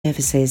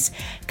services.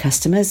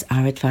 Customers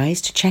are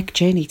advised to check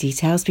journey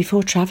details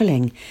before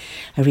travelling.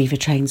 Arriva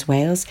Trains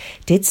Wales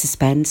did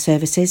suspend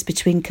services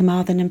between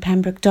Carmarthen and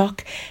Pembroke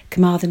Dock,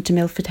 Carmarthen to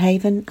Milford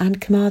Haven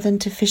and Carmarthen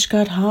to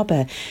Fishguard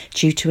Harbour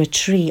due to a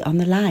tree on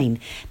the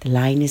line. The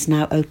line is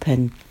now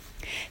open.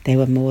 There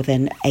were more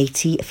than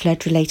 80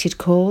 flood-related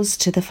calls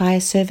to the fire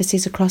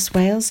services across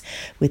Wales,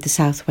 with the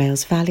South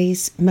Wales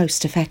valleys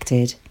most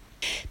affected.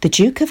 The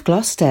Duke of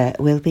Gloucester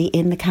will be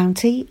in the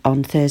county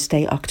on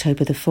Thursday,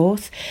 October the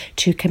 4th,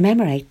 to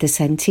commemorate the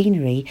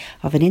centenary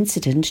of an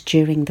incident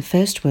during the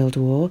First World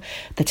War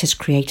that has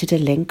created a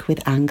link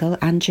with Angel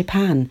and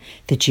Japan.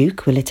 The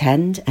Duke will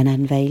attend an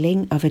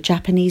unveiling of a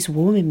Japanese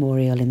war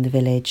memorial in the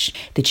village.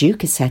 The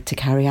Duke is set to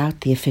carry out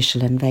the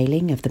official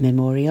unveiling of the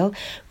memorial,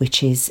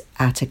 which is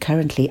at a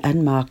currently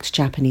unmarked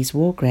Japanese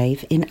war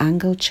grave in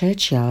Angel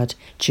Churchyard.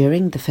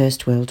 During the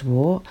First World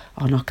War,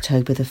 on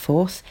October the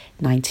 4th,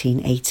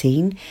 1918,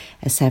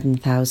 a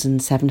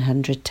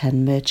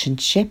 7,700-ton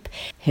merchant ship,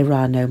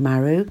 Hirano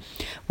Maru,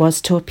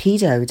 was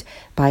torpedoed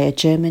by a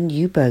German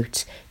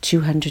U-boat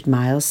 200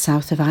 miles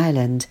south of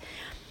Ireland.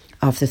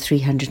 Of the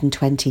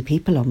 320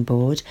 people on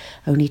board,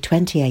 only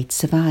 28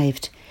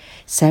 survived.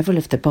 Several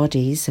of the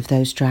bodies of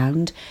those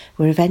drowned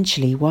were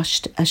eventually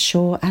washed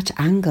ashore at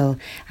Angel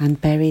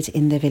and buried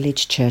in the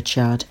village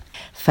churchyard.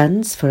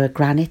 Funds for a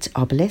granite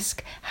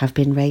obelisk have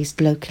been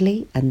raised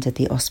locally under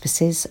the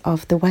auspices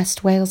of the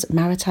West Wales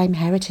Maritime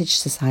Heritage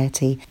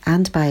Society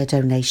and by a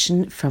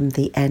donation from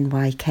the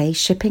NYK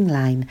Shipping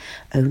Line,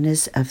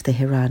 owners of the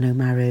Hirano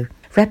Maru.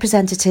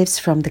 Representatives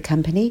from the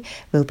company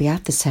will be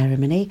at the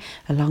ceremony,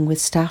 along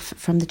with staff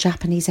from the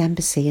Japanese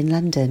Embassy in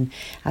London,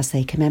 as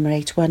they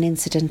commemorate one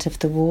incident of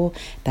the war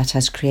that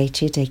has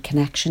created a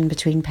connection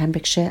between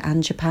Pembrokeshire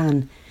and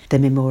Japan. The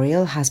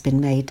memorial has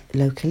been made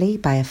locally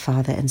by a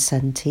father and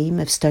son team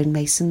of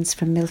stonemasons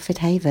from Milford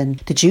Haven.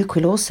 The Duke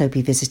will also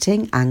be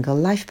visiting Angel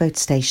Lifeboat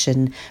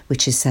Station,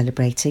 which is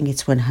celebrating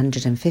its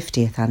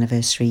 150th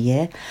anniversary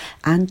year,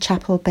 and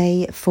Chapel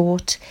Bay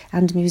Fort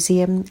and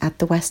Museum at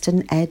the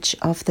western edge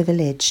of the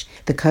village.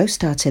 The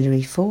Coast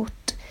Artillery Fort,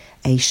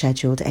 a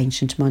scheduled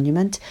ancient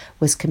monument,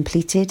 was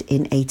completed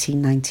in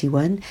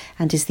 1891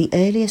 and is the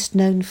earliest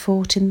known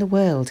fort in the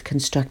world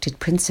constructed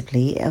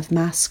principally of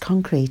mass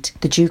concrete.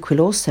 The Duke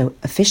will also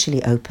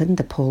officially open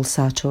the Paul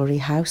Sartori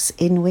House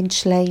in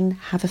Winch Lane,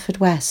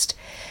 Haverfordwest.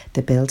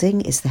 The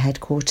building is the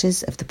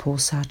headquarters of the Paul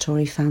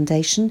Sartori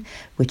Foundation,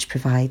 which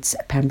provides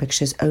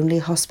Pembrokeshire's only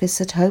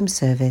hospice at home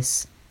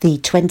service. The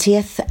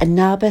 20th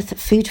Narberth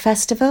Food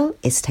Festival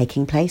is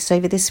taking place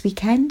over this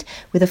weekend,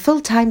 with a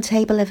full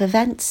timetable of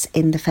events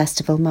in the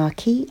festival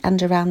marquee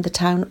and around the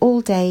town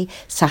all day,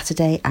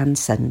 Saturday and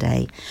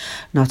Sunday.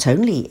 Not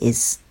only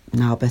is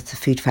Narberth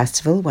Food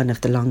Festival one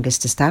of the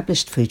longest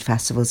established food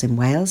festivals in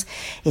Wales,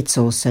 it's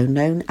also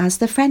known as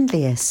the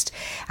friendliest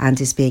and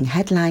is being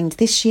headlined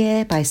this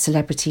year by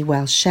celebrity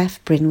Welsh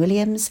chef Bryn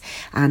Williams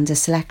and a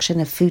selection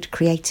of food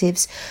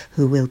creatives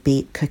who will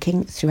be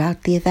cooking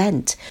throughout the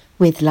event,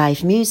 with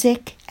live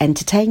music,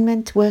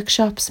 entertainment,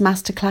 workshops,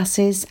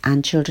 masterclasses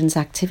and children's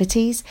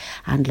activities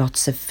and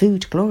lots of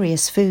food,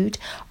 glorious food,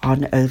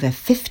 on over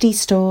 50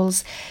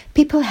 stalls.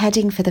 People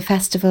heading for the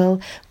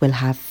festival will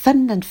have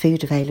fun and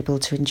food available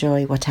to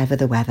enjoy whatever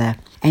the weather.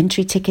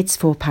 Entry tickets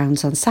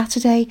 £4 on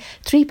Saturday,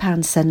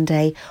 £3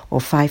 Sunday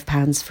or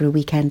 £5 for a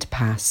weekend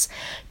pass.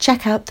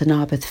 Check out the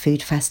Narberth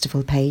Food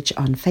Festival page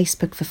on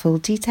Facebook for full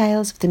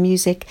details of the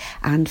music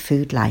and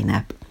food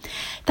lineup.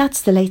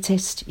 That's the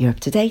latest. You're up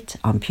to date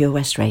on Pure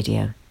West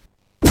Radio.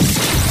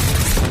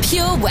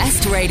 Pure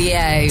West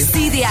Radio.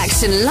 See the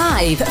action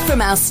live from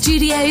our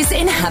studios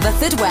in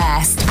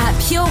Haverfordwest at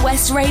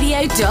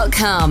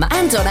purewestradio.com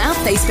and on our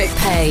Facebook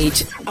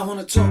page. I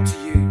want to talk to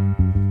you.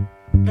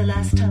 The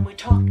last time we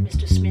talked,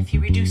 Mr. Smith,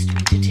 you reduced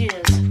me to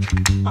tears.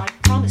 I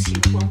promise you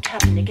it won't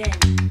happen again.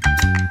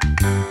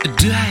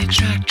 Do I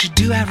attract you?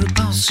 Do I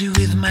repulse you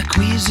with my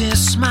queasy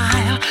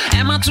smile?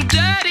 Am I too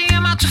dirty?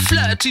 Am I too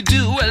flirty?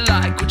 Do I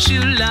like what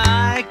you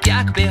like?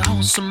 I could be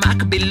wholesome, I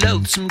could be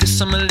loathsome,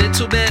 guess I'm a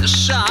little bit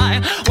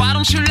shy. Why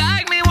don't you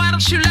like me? Why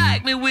don't you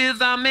like me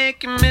without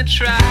making me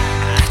try?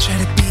 I try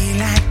to be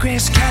like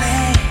Grace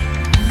Kelly,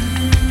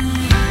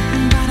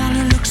 but all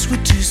her looks were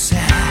too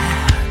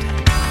sad.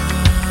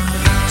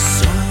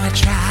 So I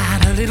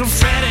tried a little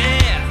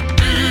Freddie.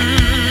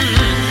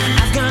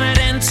 I've got an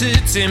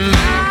entity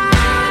mind.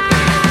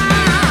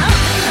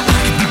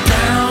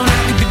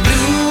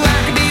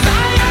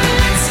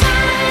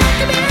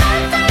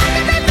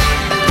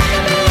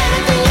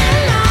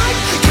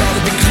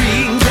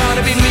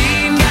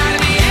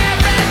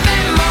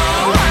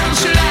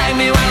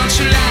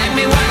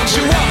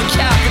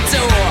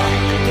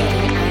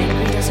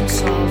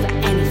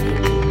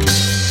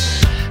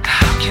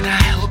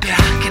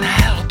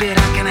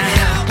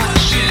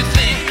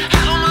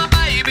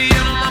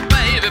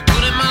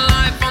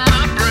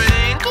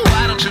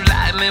 Why don't you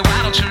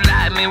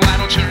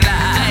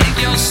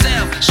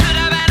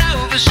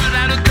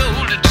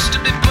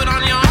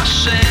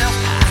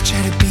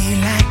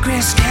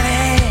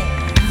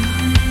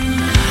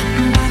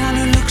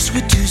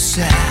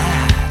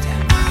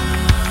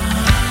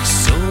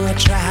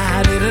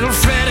little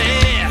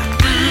Freddy.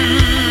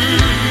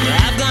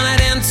 I've got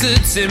an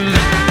entity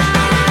mind.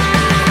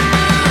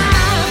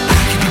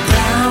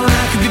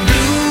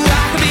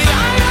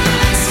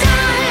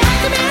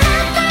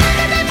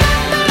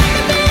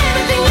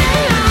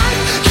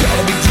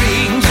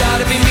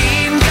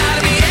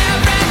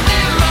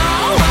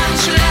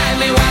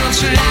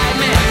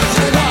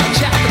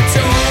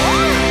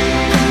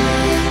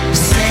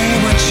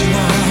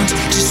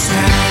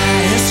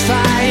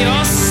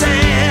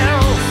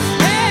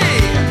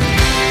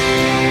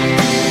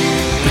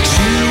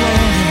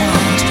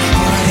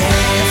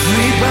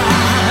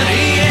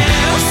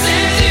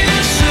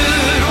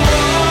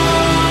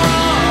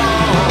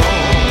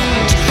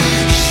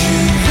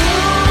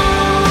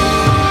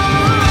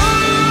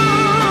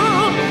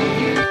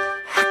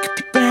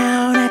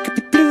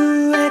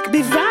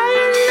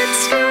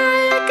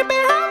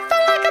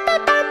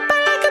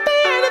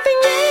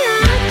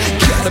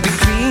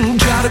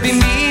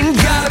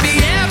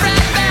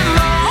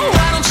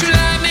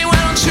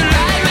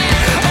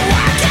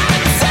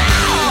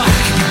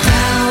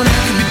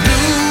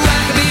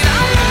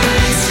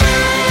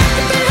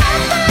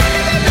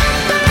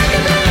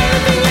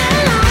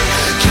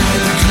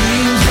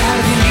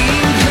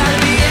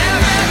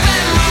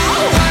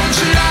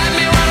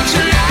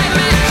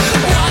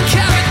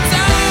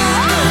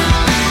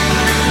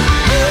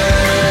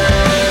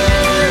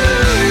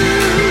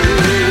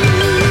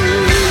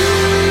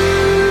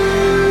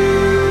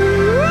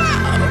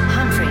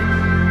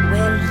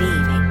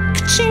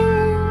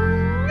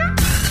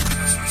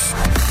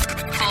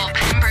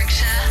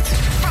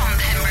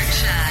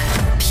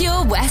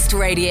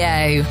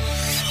 Radio.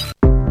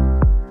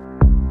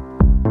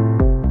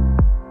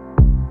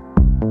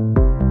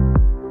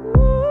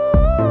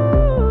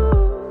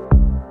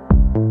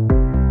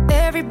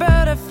 Every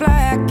butterfly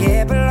I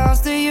get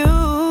belongs to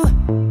you.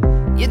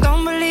 You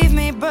don't believe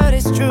me, but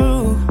it's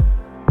true.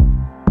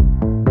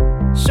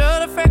 Show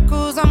the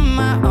freckles on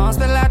my arms,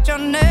 spell out your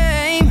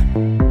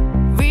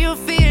name. Real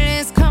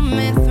feelings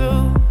coming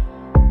through.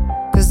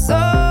 'Cause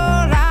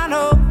all I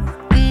know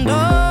and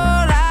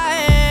all I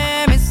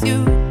am is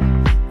you.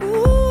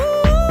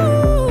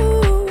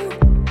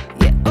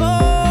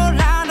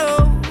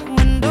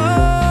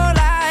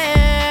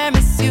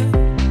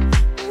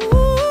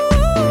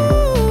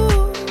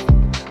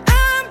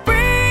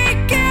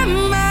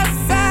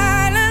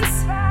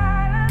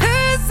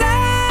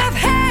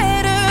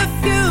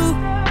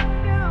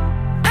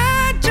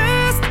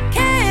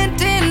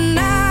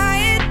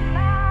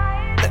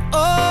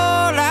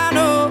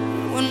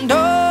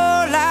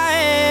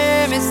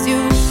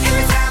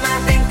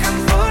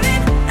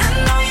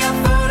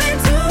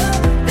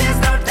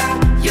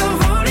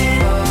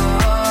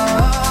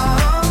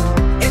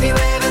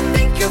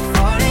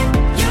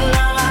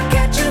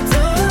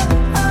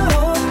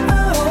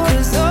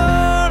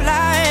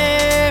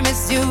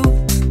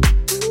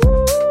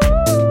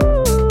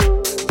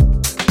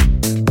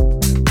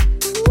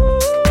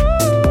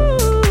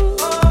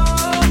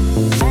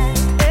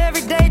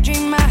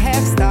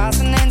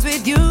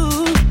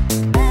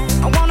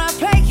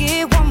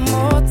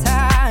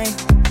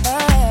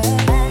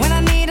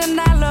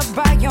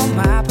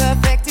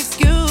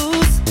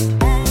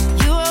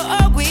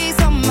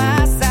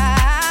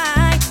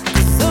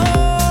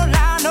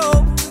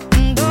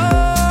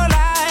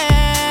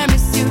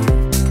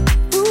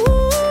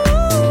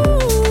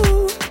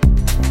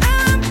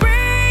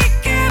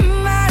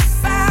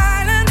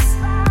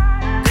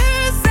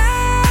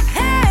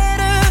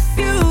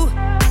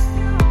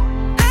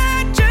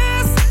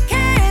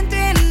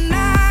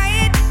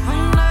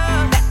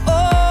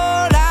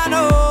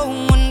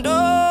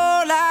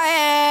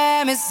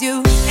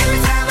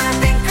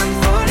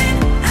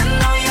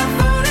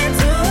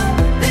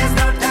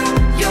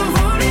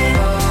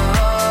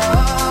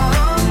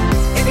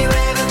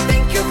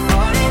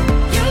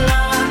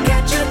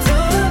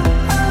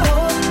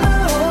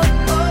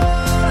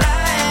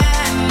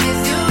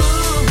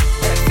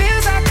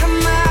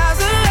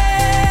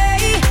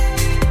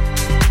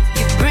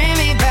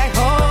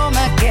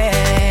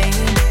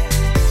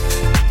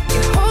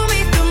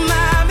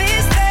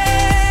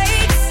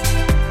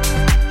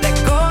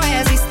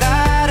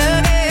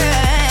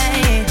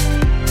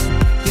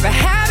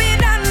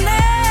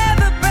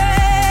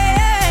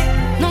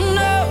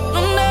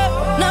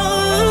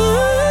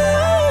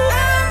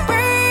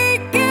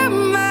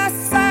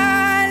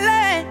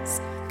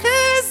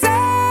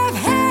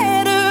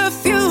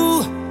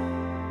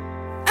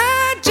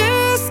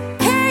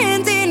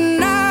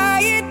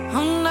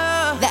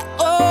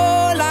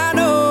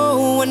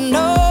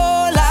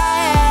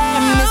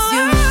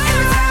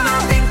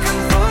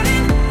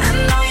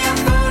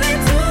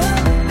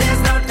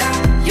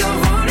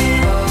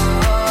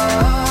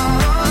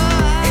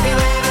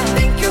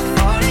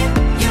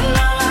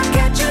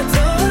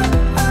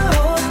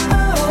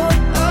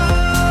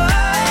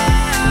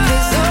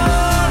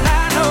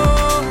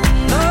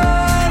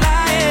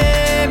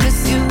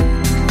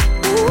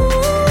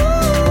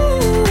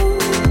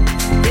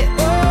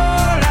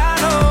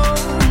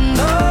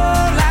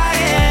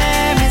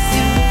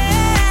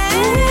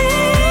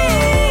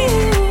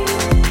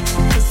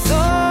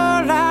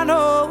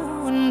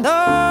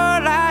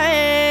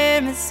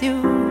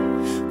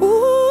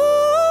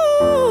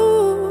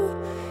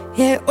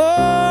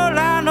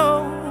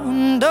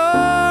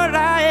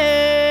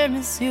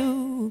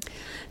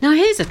 Now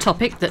here's a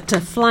topic that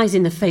flies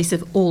in the face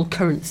of all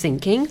current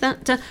thinking,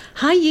 that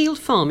high-yield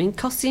farming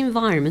costs the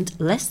environment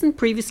less than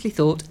previously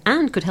thought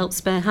and could help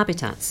spare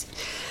habitats.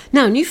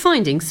 Now, new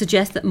findings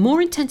suggest that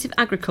more intensive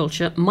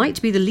agriculture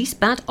might be the least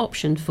bad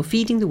option for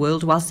feeding the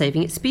world while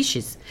saving its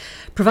species,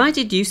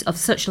 provided use of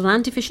such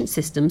land-efficient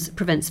systems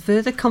prevents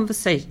further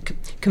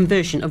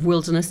conversion of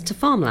wilderness to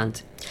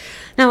farmland.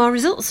 Now, our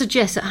results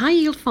suggest that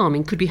high-yield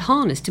farming could be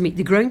harnessed to meet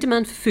the growing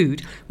demand for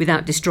food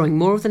without destroying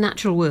more of the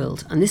natural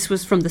world, and this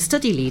was from the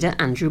study leader,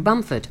 Andrew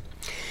Bamford.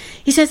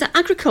 He says that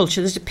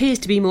agriculture that appears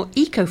to be more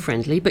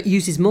eco-friendly but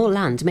uses more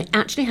land may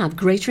actually have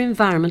greater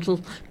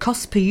environmental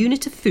costs per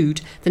unit of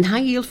food than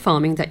high-yield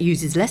farming that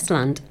uses less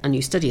land, a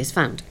new study has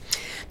found.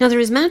 Now, there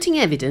is mounting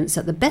evidence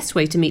that the best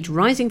way to meet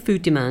rising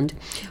food demand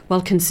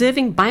while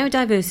conserving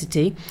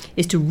biodiversity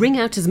is to wring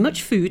out as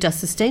much food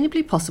as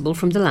sustainably possible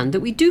from the land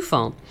that we do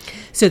farm,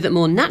 so that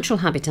more natural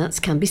habitats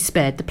can be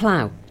spared the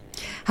plough.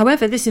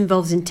 However, this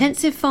involves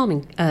intensive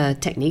farming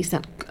techniques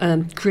that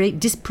create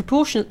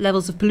disproportionate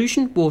levels of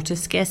pollution, water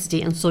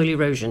scarcity and soil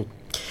erosion.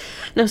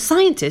 Now,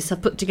 scientists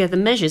have put together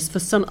measures for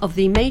some of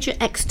the major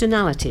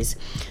externalities,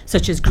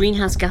 such as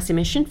greenhouse gas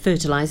emission,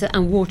 fertiliser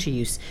and water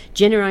use,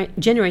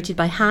 generated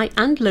by high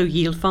and low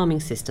yield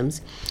farming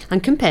systems,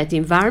 and compared the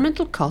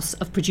environmental costs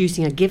of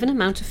producing a given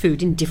amount of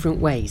food in different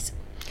ways.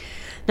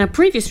 Now,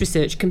 previous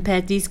research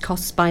compared these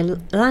costs by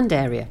land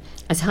area,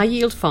 as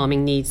high-yield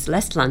farming needs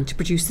less land to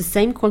produce the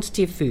same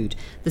quantity of food.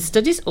 The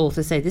study's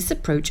authors say this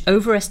approach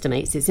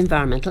overestimates its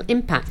environmental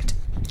impact.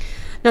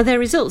 Now, their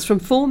results from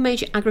 4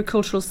 major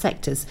agricultural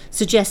sectors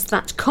suggest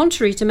that,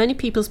 contrary to many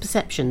people's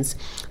perceptions,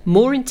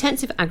 more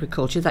intensive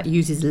agriculture that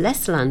uses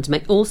less land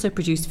may also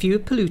produce fewer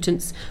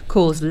pollutants,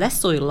 cause less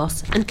soil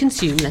loss and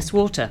consume less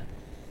water.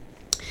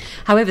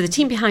 However, the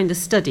team behind the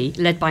study,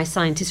 led by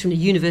scientists from the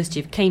University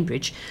of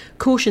Cambridge,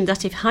 cautioned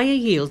that if higher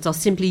yields are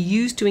simply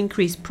used to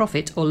increase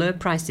profit or lower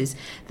prices,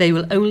 they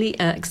will only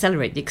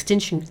accelerate the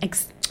extinction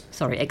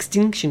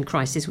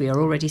crisis we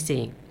are already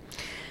seeing.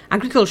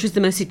 Agriculture is the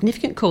most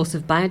significant cause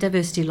of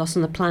biodiversity loss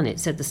on the planet,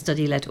 said the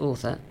study-led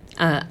author,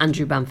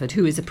 Andrew Bamford,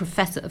 who is a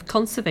professor of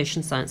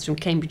conservation science from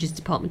Cambridge's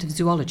Department of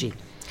Zoology.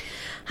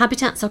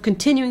 Habitats are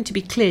continuing to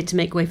be cleared to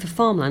make way for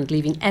farmland,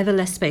 leaving ever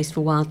less space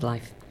for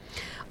wildlife.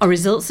 Our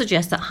results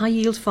suggest that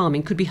high-yield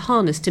farming could be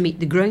harnessed to meet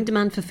the growing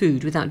demand for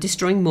food without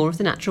destroying more of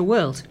the natural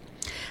world.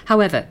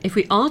 However, if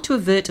we are to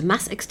avert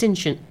mass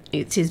extinction,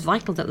 it is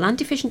vital that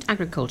land-efficient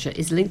agriculture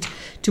is linked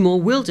to more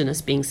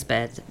wilderness being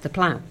spared the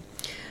plough.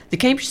 The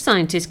Cambridge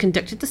scientists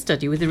conducted the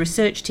study with a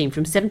research team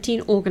from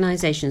 17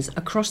 organisations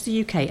across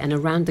the UK and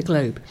around the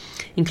globe,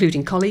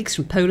 including colleagues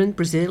from Poland,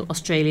 Brazil,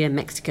 Australia,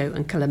 Mexico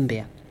and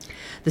Colombia.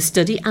 The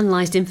study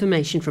analysed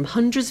information from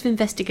hundreds of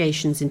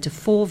investigations into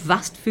 4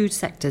 vast food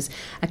sectors,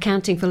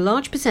 accounting for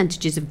large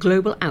percentages of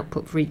global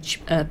output for each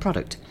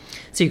product.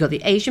 So you've got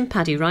the Asian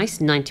paddy rice,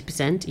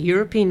 90%,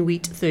 European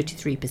wheat,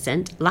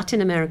 33%,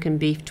 Latin American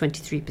beef,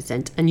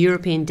 23%, and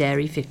European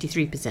dairy,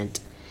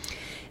 53%.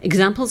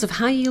 Examples of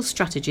high-yield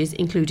strategies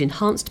include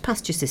enhanced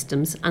pasture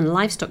systems and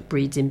livestock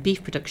breeds in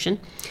beef production,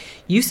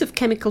 use of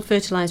chemical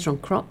fertiliser on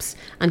crops,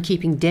 and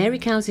keeping dairy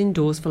cows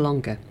indoors for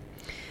longer.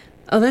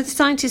 Although the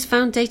scientists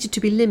found data to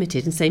be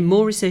limited and say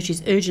more research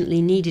is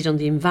urgently needed on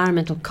the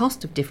environmental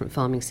cost of different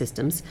farming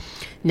systems,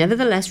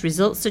 nevertheless,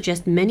 results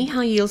suggest many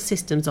high-yield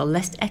systems are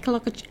less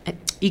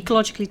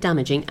ecologically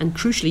damaging and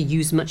crucially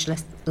use much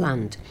less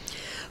land.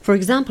 For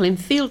example, in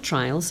field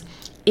trials,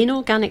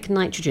 inorganic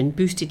nitrogen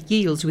boosted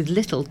yields with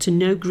little to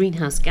no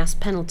greenhouse gas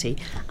penalty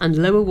and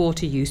lower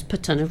water use per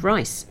tonne of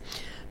rice.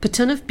 Per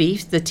tonne of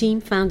beef, the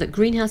team found that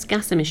greenhouse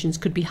gas emissions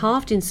could be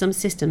halved in some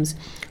systems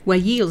where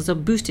yields are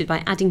boosted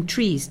by adding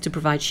trees to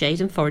provide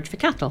shade and forage for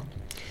cattle.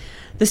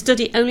 The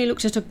study only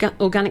looked at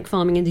organic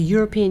farming in the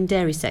European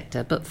dairy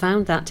sector, but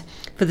found that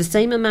for the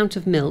same amount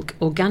of milk,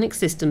 organic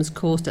systems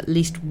caused at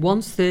least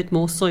 1/3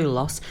 more soil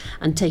loss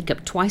and take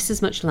up twice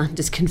as much land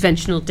as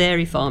conventional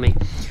dairy farming.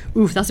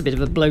 Oof, that's a bit of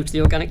a blow to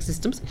the organic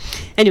systems.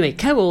 Anyway,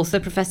 co-author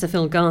Professor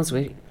Phil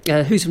Garswey,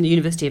 who's from the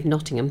University of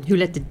Nottingham, who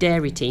led the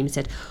dairy team,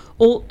 said,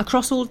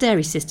 across all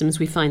dairy systems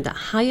we find that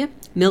higher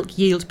milk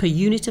yield per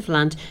unit of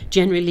land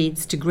generally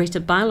leads to greater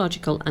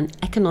biological and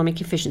economic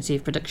efficiency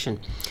of production.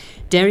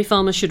 Dairy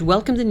farmers should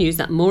welcome the news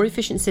that more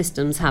efficient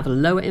systems have a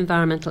lower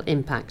environmental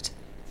impact.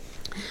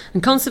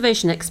 And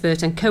conservation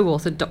expert and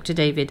co-author Dr.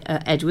 David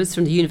Edwards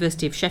from the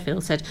University of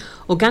Sheffield said,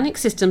 organic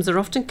systems are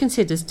often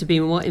considered to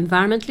be more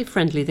environmentally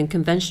friendly than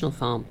conventional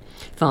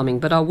farming,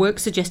 but our work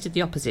suggested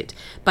the opposite.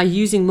 By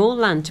using more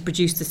land to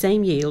produce the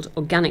same yield,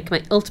 organic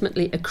may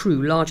ultimately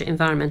accrue larger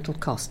environmental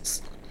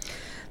costs.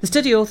 The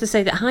study authors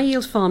say that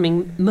high-yield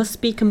farming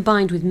must be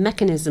combined with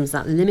mechanisms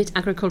that limit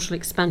agricultural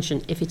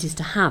expansion if it is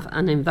to have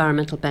an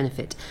environmental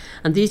benefit,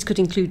 and these could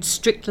include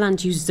strict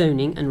land use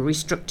zoning and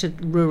restructured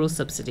rural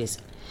subsidies.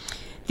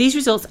 These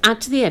results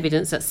add to the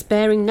evidence that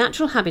sparing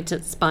natural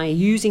habitats by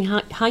using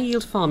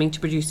high-yield farming to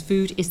produce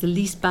food is the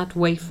least bad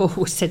way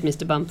forward, said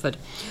Mr. Bamford.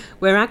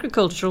 Where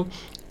agricultural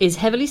is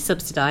heavily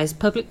subsidised,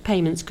 public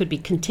payments could be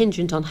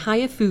contingent on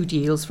higher food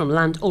yields from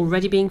land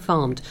already being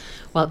farmed,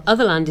 while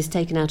other land is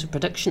taken out of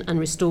production and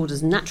restored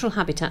as natural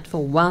habitat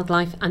for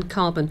wildlife and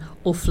carbon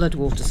or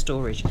floodwater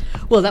storage.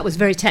 Well, that was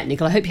very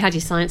technical. I hope you had your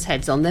science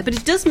heads on there, but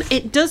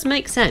it does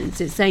make sense.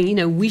 It's saying, you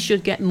know, we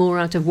should get more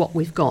out of what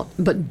we've got,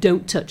 but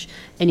don't touch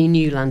any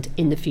new land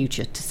in the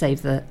future to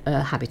save the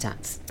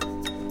habitats.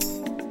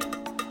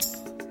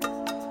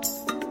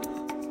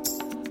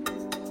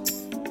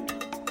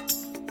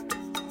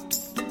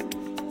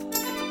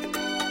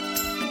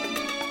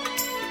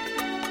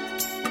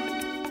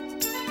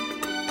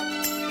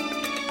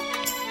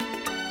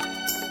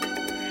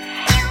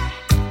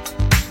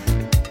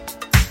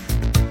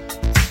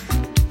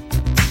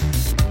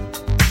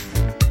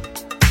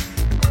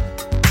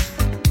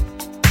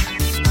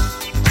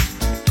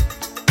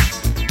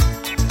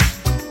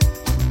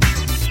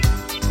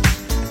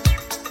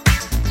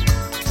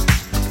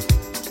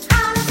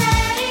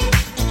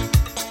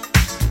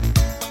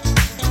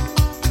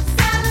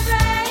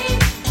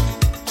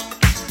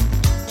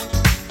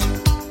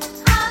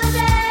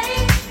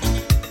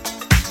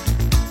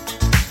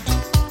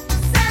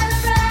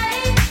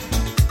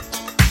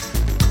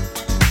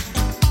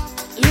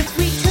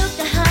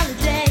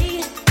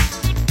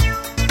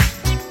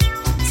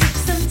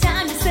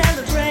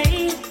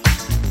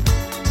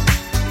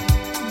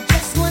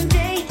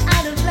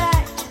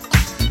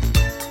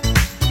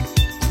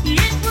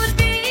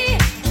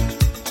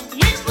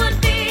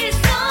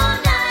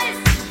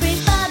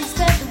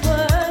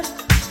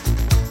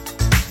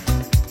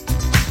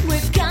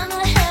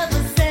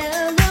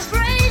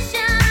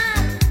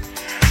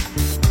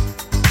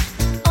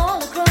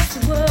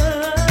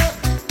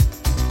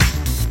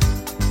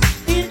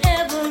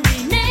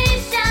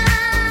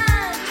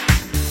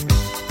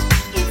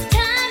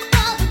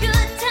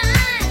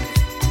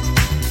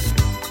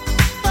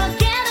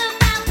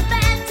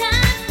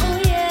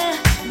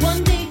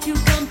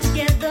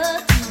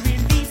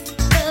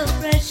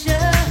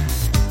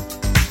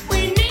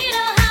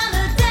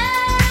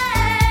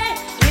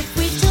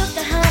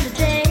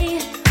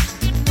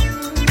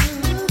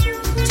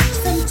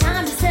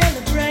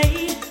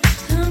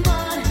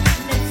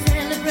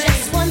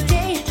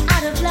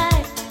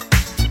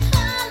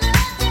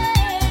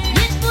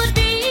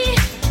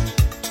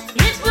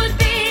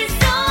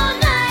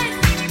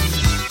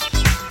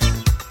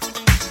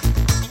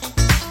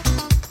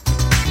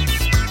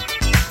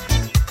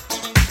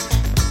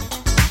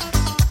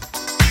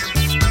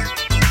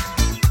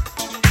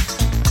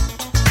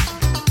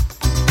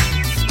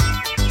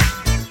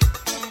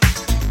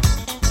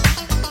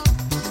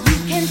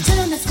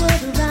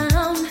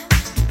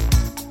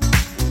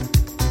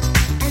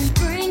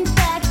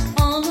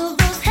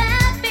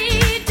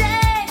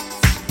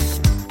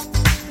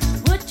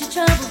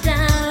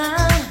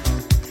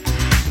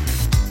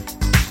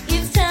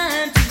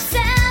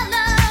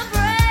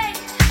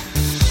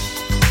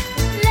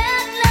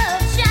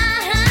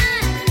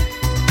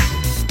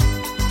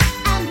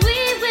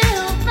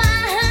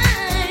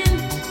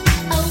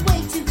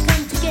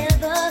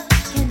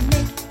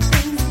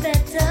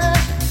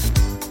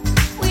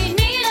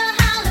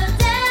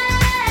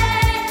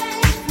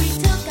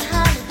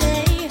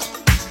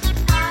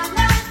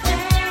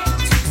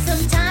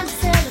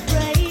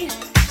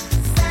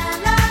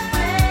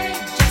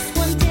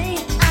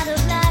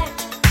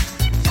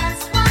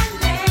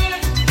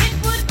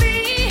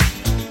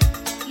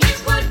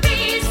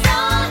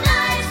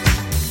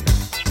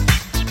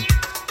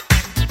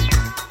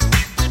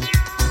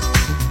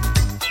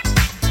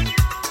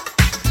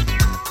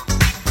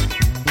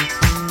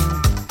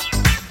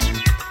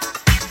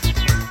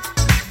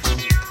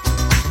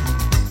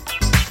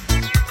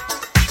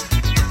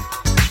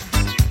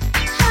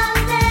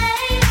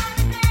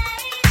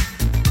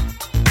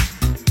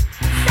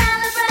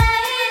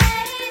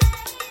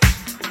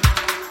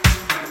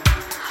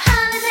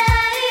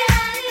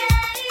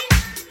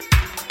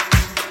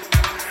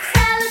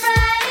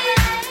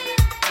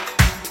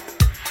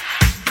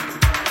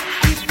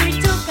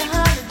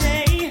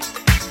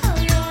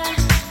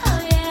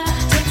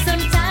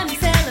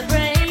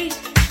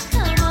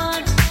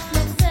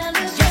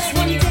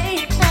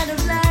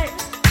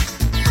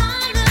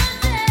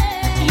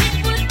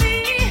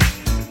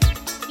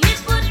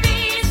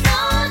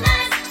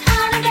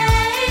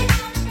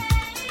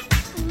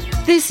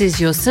 This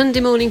is your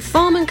Sunday morning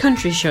farm and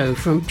country show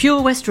from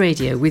Pure West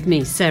Radio with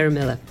me, Sarah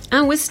Miller.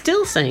 And we're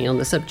still staying on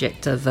the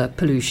subject of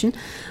pollution.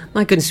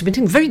 My goodness, we've been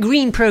doing a very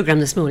green programme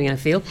this morning, I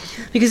feel,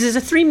 because there's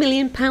a £3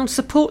 million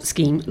support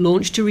scheme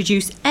launched to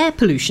reduce air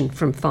pollution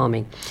from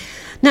farming.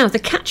 Now, the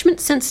Catchment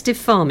Sensitive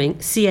Farming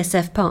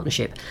CSF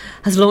Partnership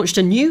has launched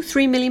a new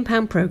 £3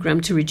 million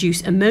programme to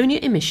reduce ammonia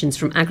emissions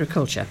from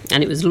agriculture,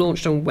 and it was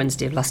launched on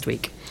Wednesday of last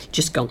week,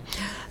 just gone.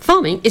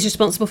 Farming is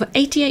responsible for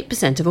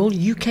 88% of all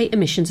UK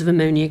emissions of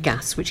ammonia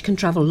gas, which can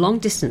travel long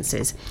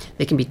distances.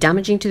 They can be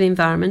damaging to the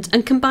environment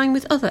and combine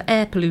with other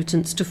air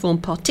pollutants to form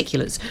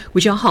particulates,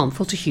 which are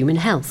harmful to human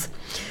health.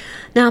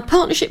 Now, a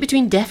partnership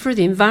between DEFRA,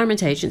 the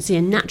Environment Agency,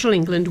 and Natural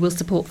England will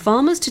support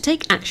farmers to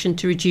take action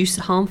to reduce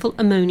harmful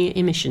ammonia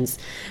emissions.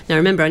 Now,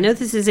 remember, I know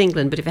this is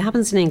England, but if it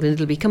happens in England,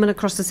 it'll be coming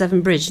across the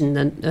Severn Bridge in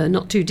the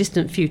not too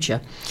distant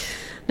future.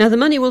 Now, the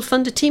money will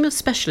fund a team of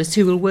specialists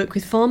who will work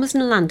with farmers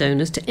and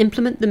landowners to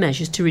implement the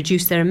measures to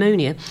reduce their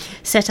ammonia,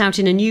 set out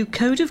in a new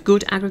Code of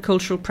Good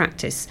Agricultural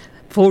Practice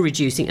for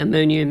reducing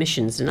ammonia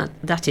emissions, and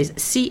that is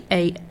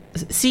COGAP,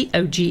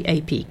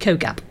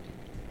 COGAP.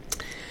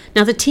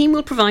 Now, the team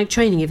will provide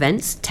training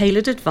events,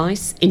 tailored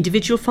advice,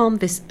 individual farm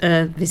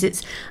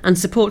visits and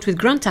support with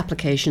grant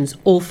applications,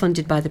 all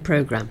funded by the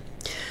programme.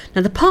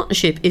 Now, the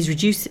partnership is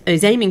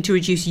aiming to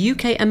reduce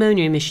UK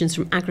ammonia emissions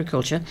from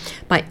agriculture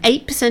by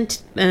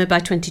 8% by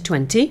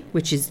 2020,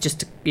 which is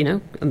just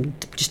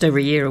over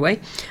a year away,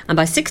 and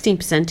by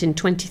 16% in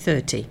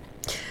 2030.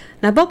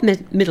 Now, Bob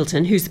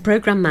Middleton, who's the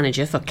programme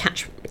manager for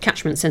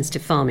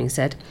catchment-sensitive farming,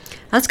 said,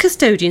 "As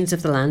custodians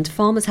of the land,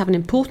 farmers have an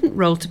important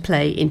role to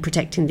play in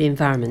protecting the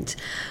environment.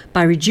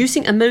 By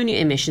reducing ammonia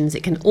emissions,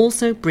 it can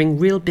also bring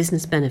real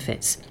business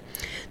benefits.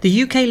 The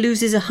UK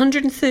loses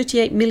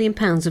 £138 million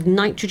of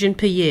nitrogen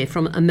per year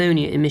from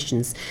ammonia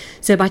emissions.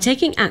 So by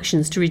taking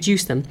actions to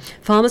reduce them,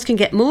 farmers can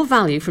get more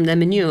value from their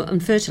manure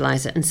and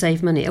fertiliser and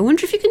save money." I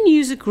wonder if you can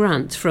use a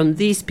grant from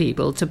these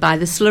people to buy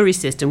the slurry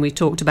system we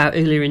talked about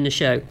earlier in the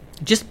show.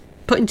 Just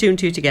putting two and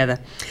two together.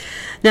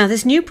 Now,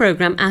 this new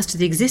programme adds to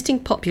the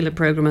existing popular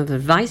programme of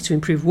advice to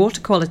improve water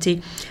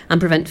quality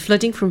and prevent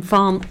flooding from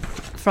farmed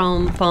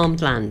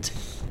land.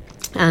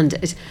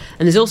 And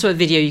there's also a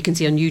video you can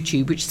see on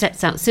YouTube which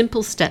sets out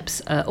simple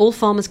steps all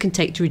farmers can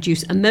take to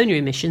reduce ammonia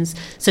emissions,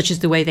 such as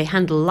the way they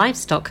handle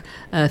livestock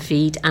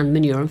feed and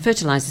manure and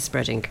fertiliser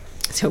spreading.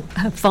 So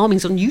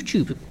farming's on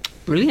YouTube.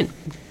 Brilliant.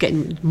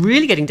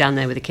 Really getting down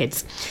there with the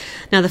kids.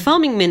 Now, the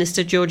Farming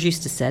Minister, George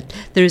Eustace, said,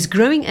 "There is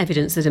growing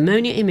evidence that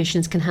ammonia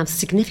emissions can have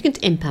significant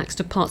impacts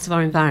to parts of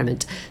our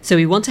environment, so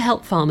we want to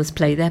help farmers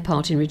play their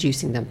part in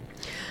reducing them.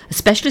 A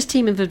specialist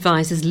team of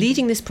advisors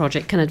leading this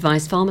project can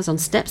advise farmers on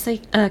steps they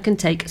can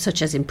take,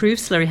 such as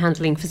improved slurry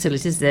handling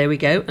facilities," there we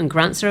go, "and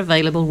grants are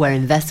available where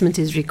investment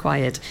is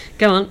required."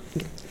 Go on,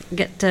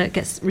 get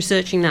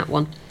researching that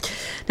one.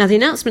 Now, the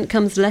announcement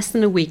comes less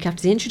than a week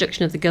after the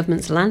introduction of the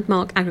government's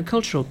landmark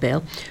agricultural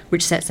bill,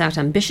 which sets out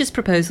ambitious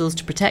proposals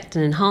to protect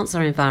and enhance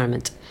our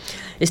environment.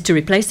 It's to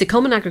replace the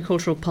Common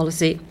Agricultural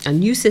Policy. A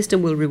new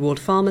system will reward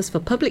farmers for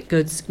public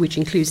goods, which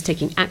includes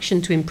taking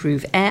action to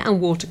improve air and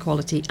water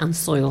quality and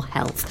soil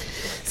health.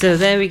 So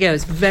there we go.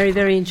 It's very,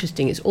 very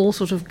interesting. It's all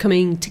sort of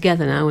coming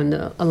together now, and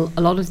a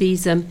lot of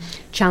these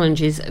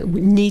challenges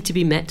need to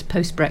be met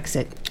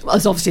post-Brexit,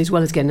 as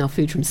well as getting our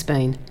food from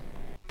Spain.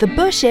 The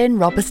Bush Inn,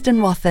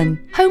 Robeston Wathen,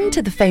 home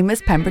to the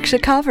famous Pembrokeshire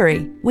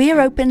Carvery. We are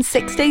open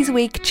 6 days a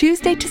week,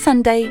 Tuesday to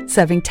Sunday,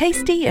 serving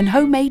tasty and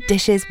homemade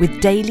dishes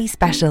with daily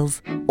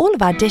specials. All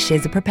of our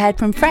dishes are prepared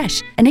from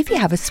fresh, and if you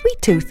have a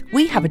sweet tooth,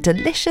 we have a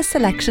delicious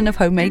selection of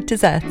homemade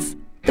desserts.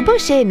 The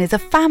Bush Inn is a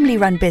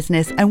family-run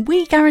business, and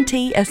we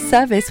guarantee a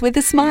service with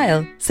a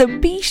smile. So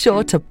be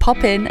sure to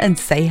pop in and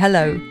say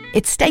hello.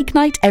 It's steak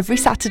night every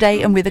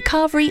Saturday and with a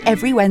carvery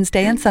every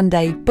Wednesday and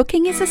Sunday.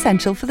 Booking is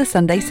essential for the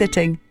Sunday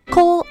sitting.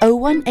 Call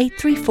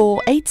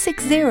 01834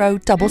 860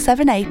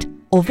 778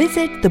 or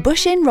visit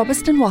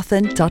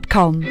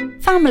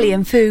thebushinrobestonwathen.com. Family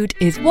and food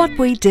is what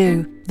we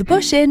do. The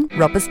Bush Inn,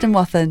 Robeston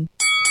Wathen.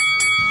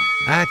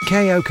 At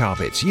KO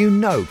Carpets, you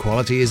know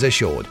quality is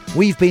assured.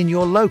 We've been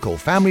your local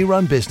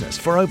family-run business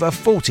for over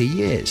 40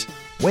 years.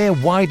 We're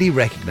widely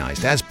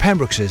recognised as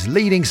Pembrokeshire's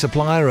leading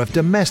supplier of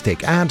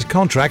domestic and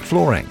contract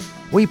flooring.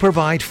 We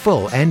provide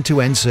full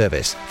end-to-end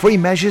service, free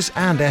measures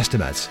and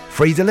estimates,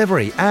 free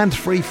delivery and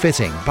free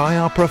fitting by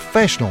our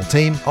professional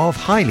team of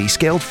highly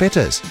skilled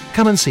fitters.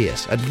 Come and see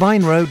us at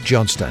Vine Road,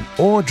 Johnston,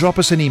 or drop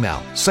us an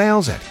email,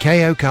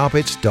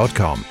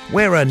 sales@kocarpets.com.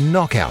 We're a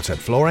knockout at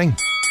flooring.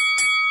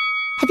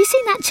 Have you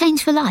seen that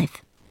Change for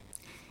Life?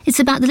 It's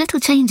about the little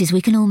changes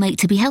we can all make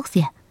to be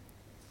healthier.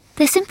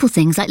 They're simple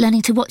things like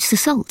learning to watch the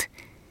salt.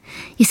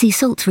 You see,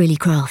 salt's really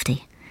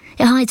crafty.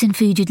 It hides in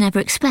food you'd never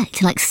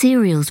expect, like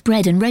cereals,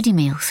 bread and ready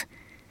meals.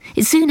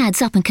 It soon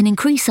adds up and can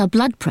increase our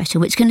blood pressure,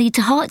 which can lead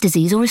to heart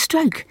disease or a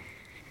stroke.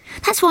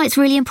 That's why it's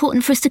really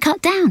important for us to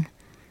cut down.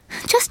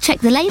 Just check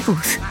the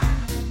labels.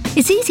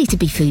 It's easy to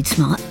be food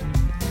smart.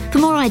 For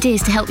more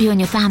ideas to help you and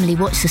your family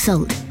watch the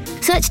salt,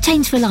 search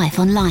Change for Life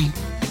online.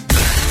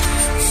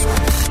 For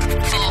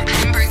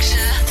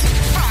Pembrokeshire,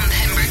 from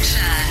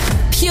Pembrokeshire,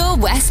 Pure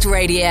West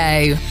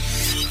Radio.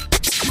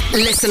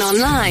 Listen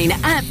online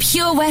at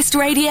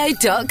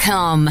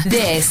purewestradio.com.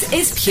 This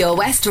is Pure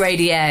West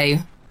Radio.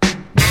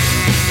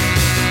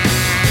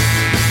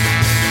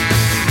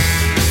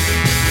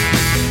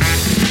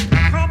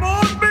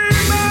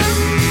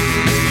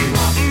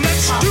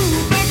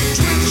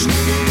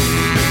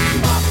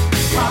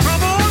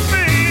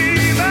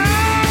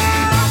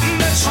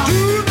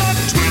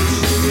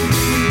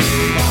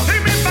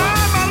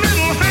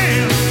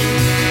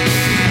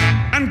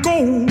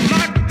 Ooh.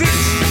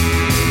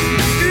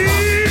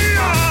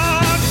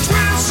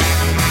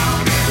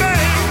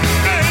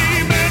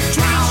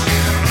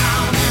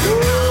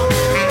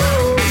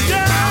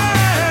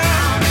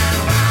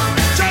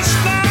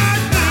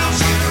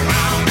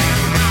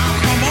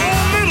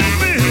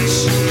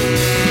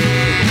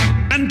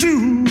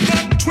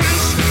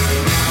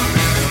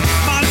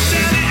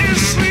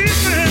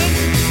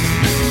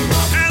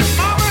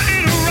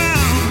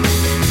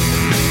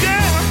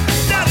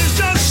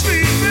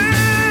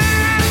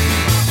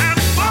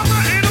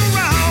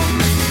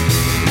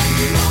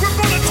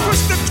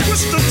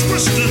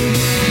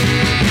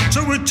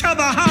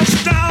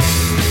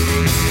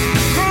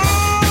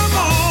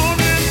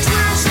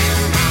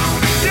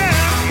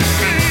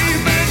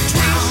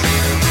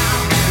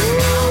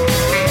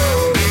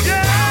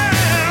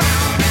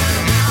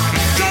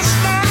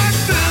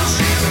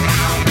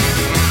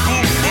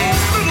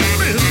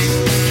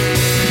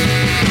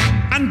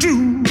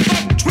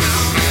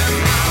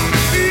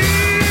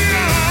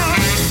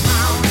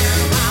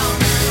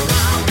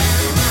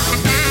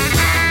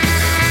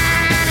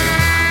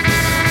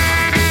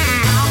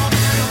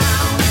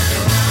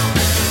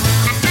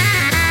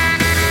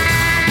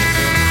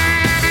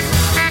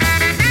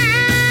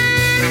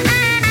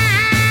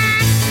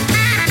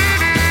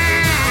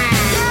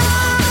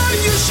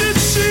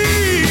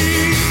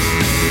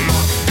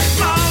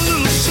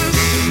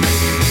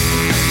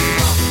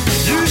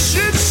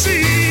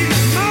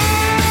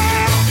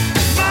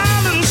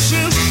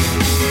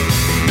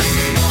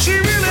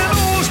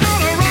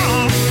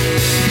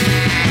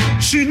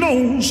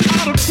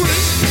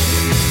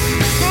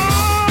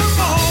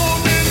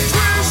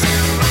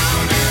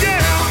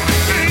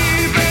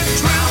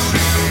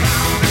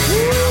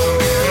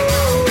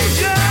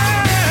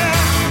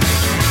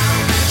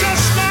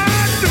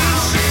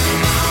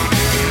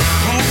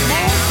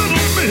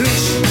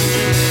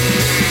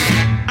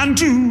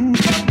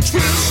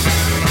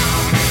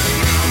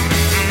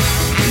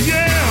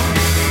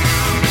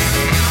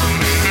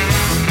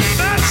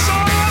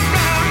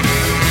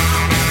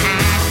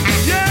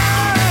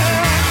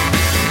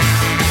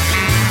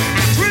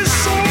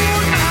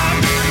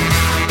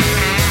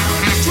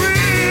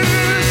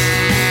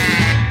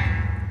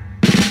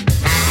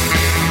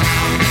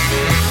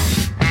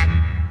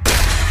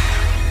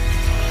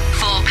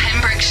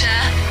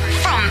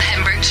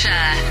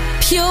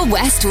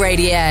 West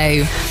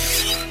Radio.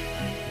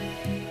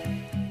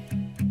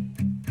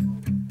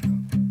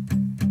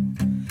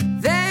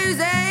 There's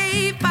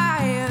a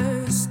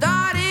fire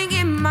starting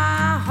in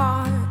my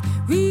heart,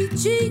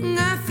 reaching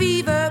a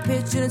fever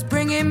pitch, and it's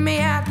bringing me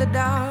out the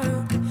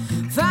dark.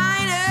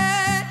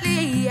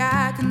 Finally,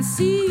 I can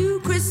see you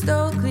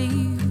crystal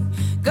clear.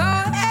 Go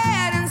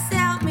ahead and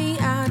sell me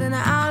out, and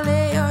I'll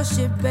lay your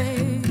ship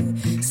bare.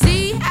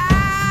 See,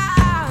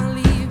 I'll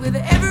leave with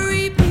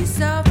every piece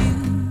of you.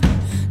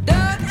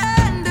 Don't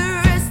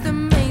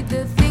underestimate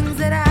the things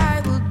that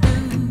I will do.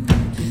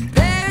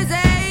 There's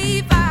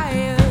a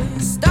fire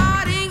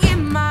starting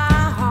in my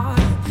heart,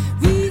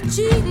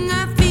 reaching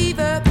a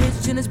fever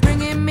pitch, and it's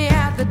bringing me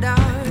out the dark.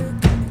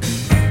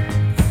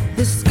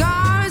 The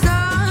scars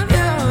of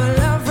your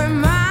love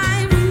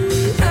remind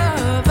me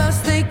of us.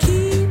 They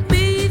keep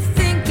me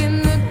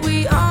thinking that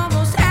we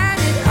almost had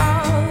it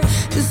all.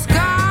 The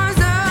scars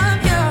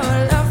of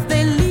your love,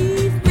 they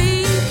leave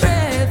me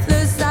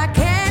breathless. I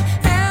can't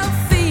help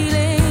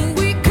feeling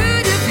we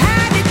could have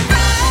had it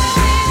all.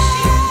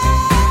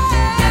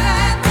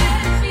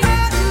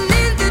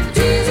 In the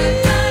deep,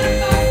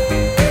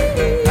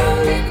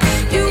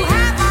 you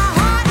have my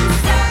heart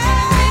inside,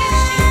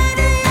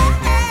 and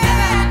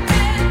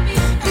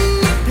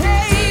you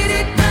played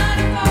it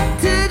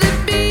to the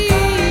beat.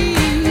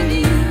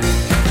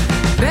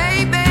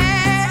 Baby,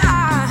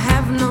 I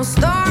have no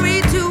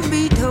story to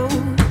be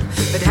told,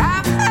 but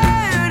I've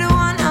heard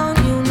one on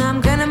you, and I'm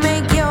gonna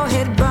make your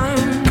head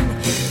burn.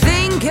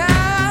 Think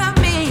of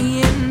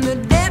me in the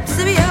depths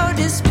of your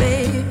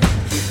despair.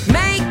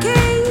 Make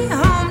a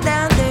home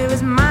down there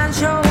as mine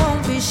sure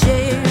won't be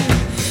shared.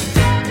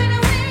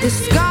 The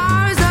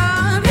scars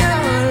of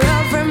your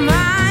love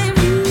remind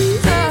me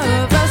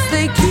of us.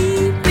 They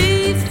keep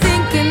me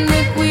thinking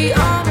that we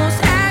almost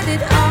had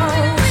it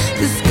all.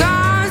 The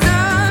scars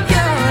of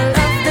your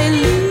love, they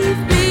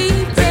leave me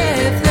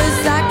breathless.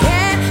 I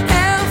can't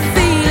help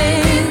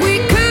feeling we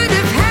could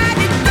have had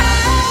it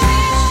all.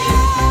 In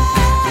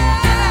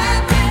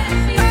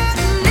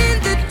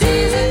the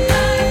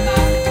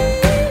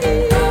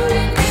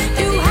deep,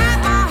 you have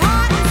my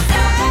heart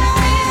inside, and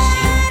you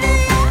played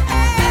it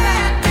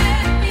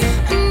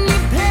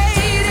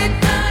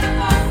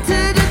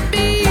to the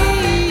beat.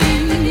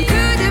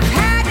 Could have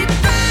had it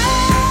all.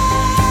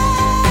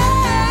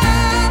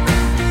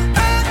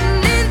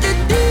 In the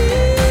deep,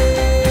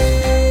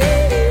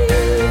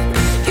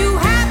 you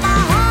have my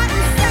heart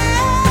inside,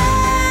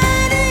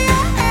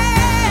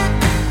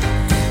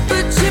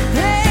 but you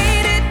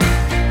played it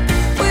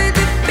with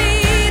a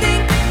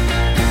beating.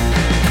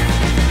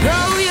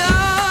 Throw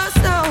your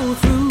soul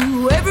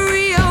through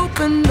every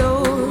open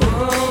door.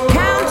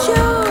 Count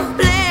your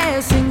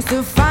blessings to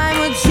find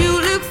what you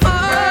look for.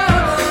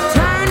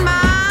 Turn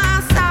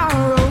my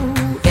sorrow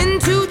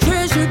into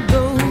treasure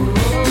gold.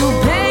 You'll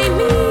pay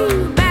me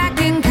back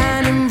in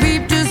kind and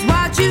reap just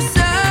what you sow.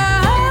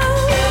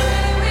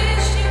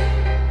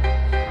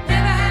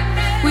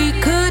 We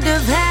could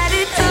have had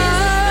it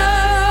all.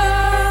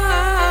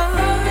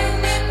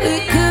 We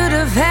could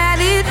have had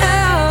it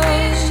all.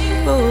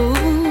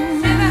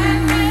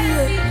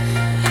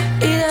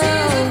 It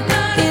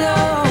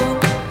all.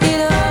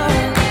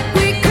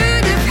 We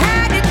could have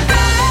had it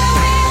all.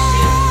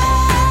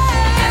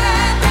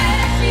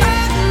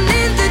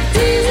 In the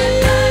deep,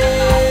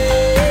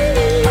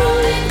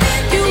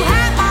 you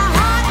have my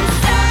heart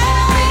inside,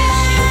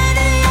 and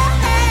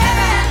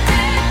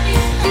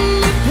you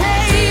played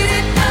it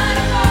to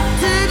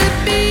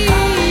the beat.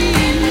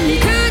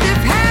 Could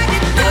have had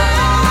it all.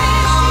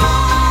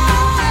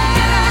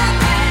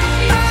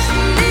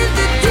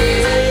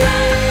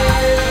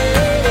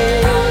 In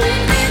the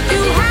deep,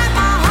 you have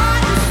my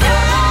heart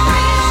inside,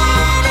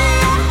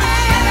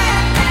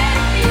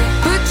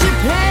 but you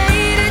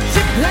played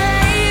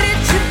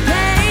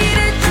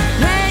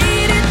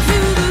it to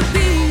the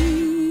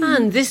beat.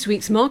 And this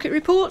week's market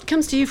report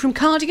comes to you from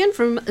Cardigan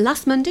from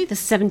last Monday, the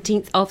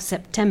 17th of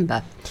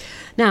September.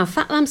 Now,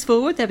 fat lambs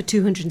forward, there were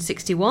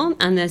 261,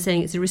 and they're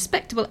saying it's a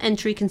respectable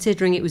entry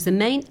considering it was the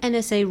main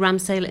NSA ram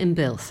sale in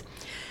Bilth.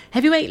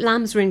 Heavyweight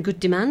lambs were in good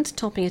demand,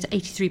 topping at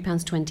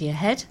 £83.20 a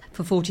head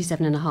for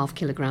 47.5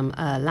 kilogram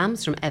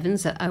lambs from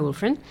Evans at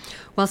Owlfrin,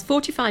 whilst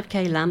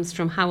 45k lambs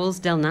from Howells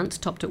Delnant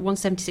topped at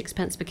 176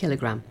 pence per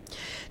kilogram.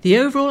 The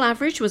overall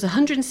average was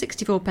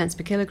 164 pence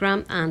per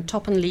kilogram, and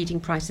top and leading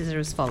prices are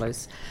as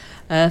follows.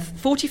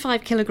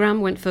 45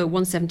 kilogram went for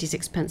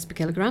 176 pence per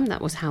kilogram,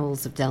 that was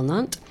Howells of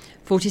Delnant.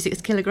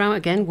 46 kilogram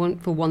again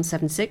went for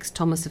 176,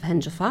 Thomas of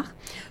Hengelfach.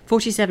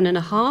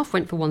 47.5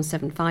 went for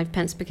 175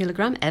 pence per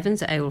kilogram,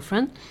 Evans at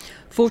Owlfrin.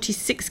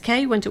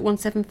 46k went at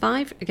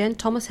 175, again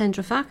Thomas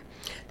Hengelfach.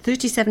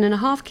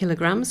 37.5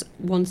 kilograms,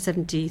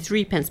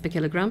 173 pence per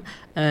kilogram,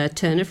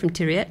 Turner from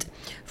Tiriet.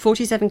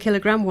 47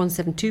 kilogram,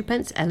 172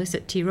 pence, Ellis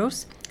at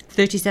Tyros.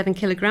 37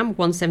 kilogram,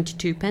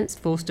 172 pence,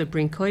 Forster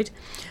Brincoid.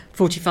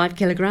 45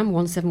 kilogram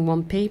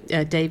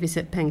 171p, Davis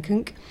at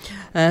Penkunk.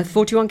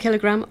 41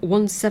 kilogram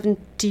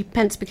 170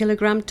 pence per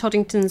kilogram,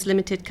 Toddington's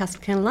Limited,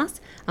 Castle Kenlass.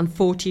 And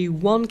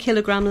 41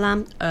 kilogram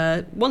lamb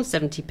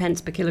 170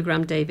 pence per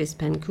kilogram, Davis,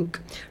 Penkunk.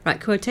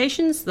 Right,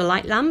 quotations: the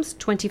light lambs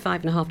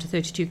 25.5 to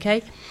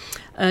 32k.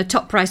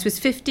 Top price was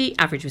 50,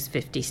 average was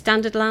 50.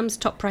 Standard lambs,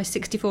 top price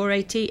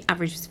 64.80,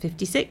 average was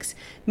 56.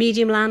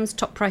 Medium lambs,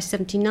 top price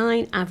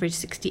 79, average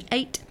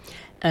 68.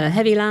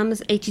 Heavy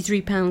lambs,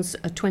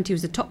 £83.20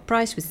 was the top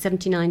price, with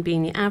 79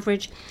 being the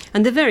average.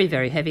 And the very,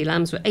 very heavy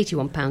lambs were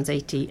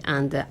 £81.80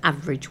 and the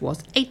average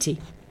was 80.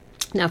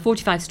 Now,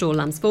 45 store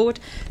lambs forward,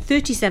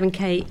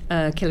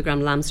 37k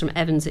kilogram lambs from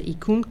Evans at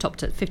Ecombe,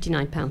 topped at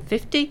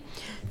 £59.50.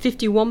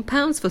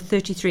 £51 for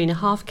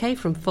 33.5k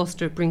from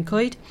Foster at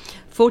Brincoid.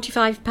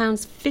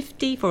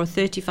 £45.50 for a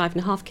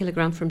 35.5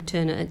 kilogram from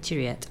Turner at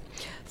Tiriet.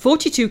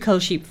 42 cull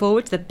sheep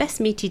forward, the best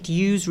meated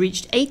ewes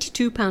reached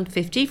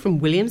 £82.50 from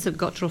Williams of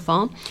Gottrell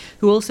Farm,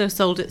 who also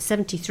sold at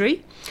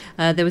 73.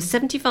 There was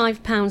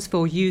 £75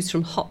 for ewes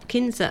from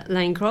Hopkins at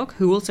Lanecrog,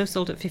 who also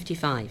sold at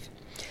 55.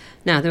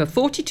 Now, there were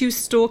 42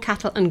 store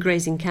cattle and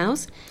grazing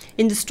cows.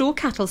 In the store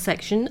cattle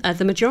section,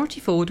 the majority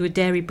forward were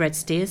dairy bred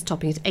steers,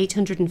 topping at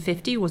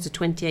 850 was a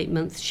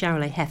 28-month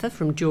Charolais heifer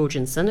from George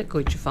and Son at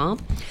Goitre Farm.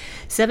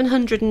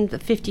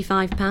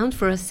 £755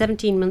 for a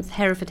 17-month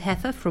Hereford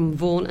heifer from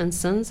Vaughan and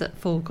Sons at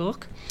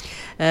Falgrock.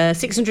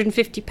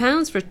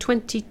 £650 for a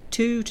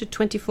 22 to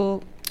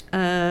 24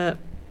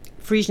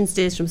 Frisian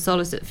steers from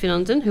Solace at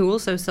Finondon, who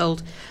also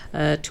sold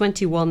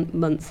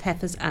 21-month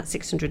heifers at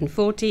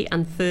 640,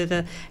 and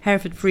further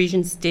Hereford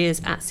Frisian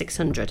steers at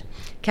 600.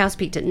 Cows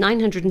peaked at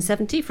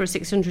 970 for a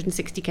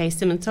 660k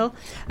Simmental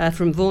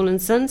from Vaughan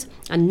and Sons,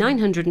 and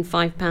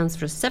 £905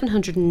 for a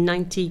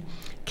 790k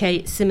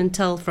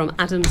Simmental from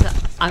Adams at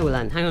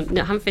Iwerlan. Hang on,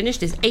 no, I haven't finished.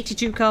 There's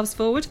 82 calves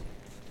forward.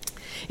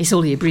 It's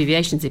all the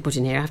abbreviations they put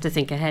in here. I have to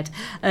think ahead.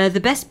 The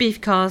best beef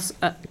calves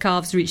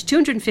reached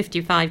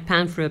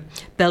 £255 for a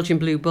Belgian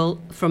Blue Bull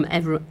from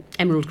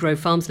Emerald Grove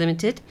Farms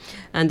Limited.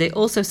 And they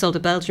also sold a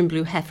Belgian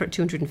Blue heifer at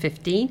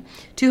 £215.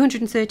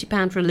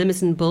 £230 for a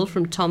Limousin Bull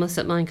from Thomas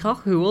at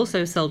Minecroft, who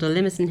also sold a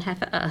Limousin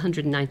heifer at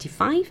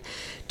 £195.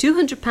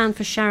 £200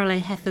 for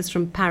Charolais heifers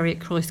from Parry at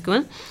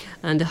Croisgowen.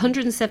 And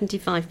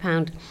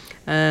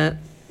 £175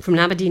 from an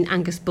Aberdeen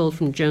Angus Bull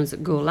from Jones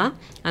at Gorla,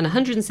 and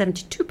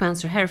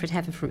 £172 for Hereford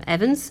heifer from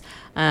Evans,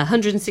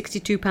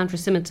 £162 for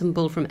Simmenton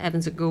Bull from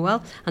Evans at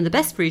Gorwell, and the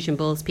best Frisian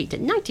bulls peaked at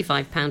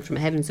 £95 from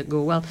Evans at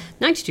Gorwell,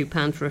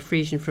 £92 for a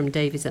Frisian from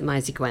Davies at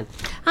Meisy-Gwen.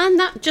 And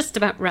that just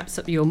about wraps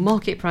up your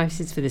market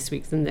prices for this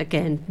week, and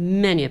again,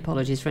 many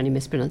apologies for any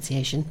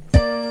mispronunciation.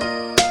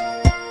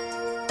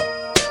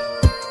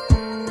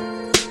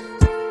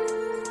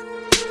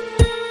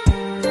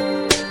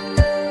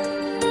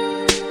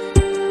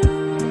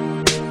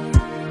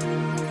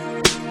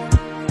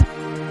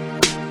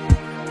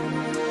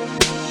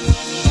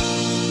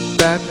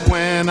 That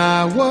when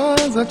I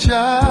was a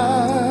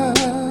child,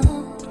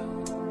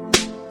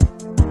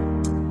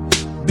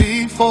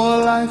 before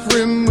life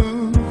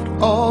removed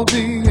all the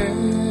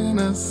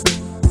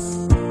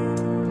innocence,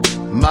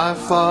 my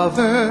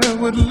father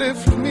would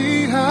lift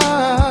me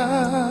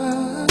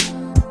high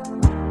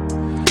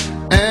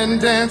and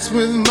dance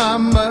with my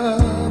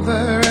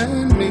mother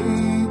and me,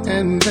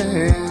 and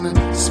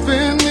then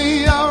spin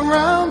me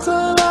around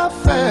till I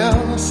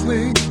fell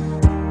asleep.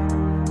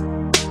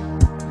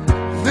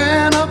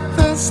 Then up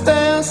the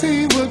stairs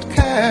he would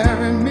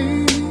carry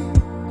me,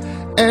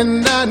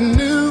 and I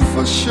knew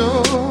for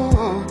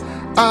sure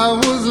I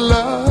was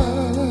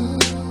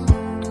loved.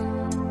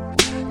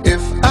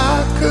 If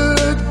I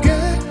could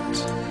get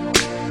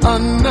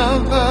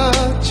another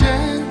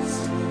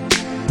chance,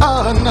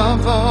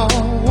 another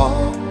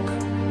walk,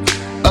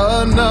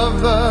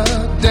 another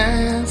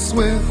dance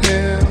with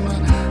him,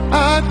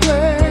 I'd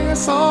play a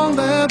song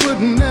that would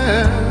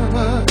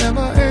never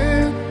ever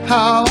end.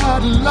 How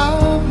I'd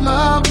love,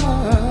 love,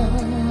 love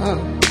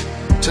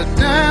to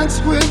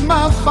dance with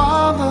my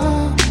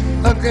father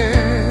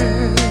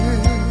again.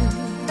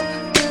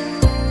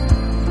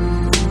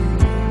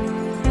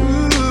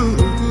 Ooh.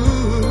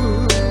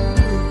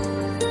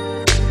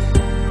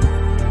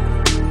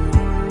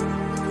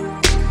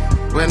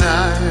 When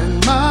I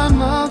and my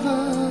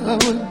mother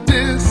would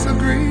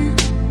disagree,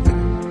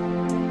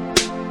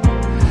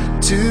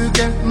 to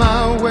get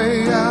my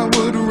way I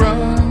would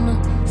run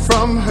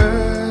from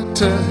her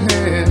to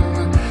him.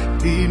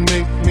 He'd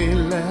make me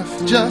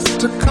laugh just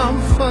to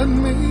comfort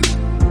me,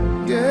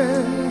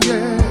 yeah,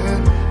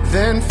 yeah.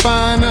 Then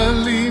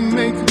finally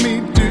make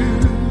me do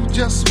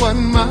just what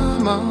my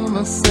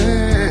mama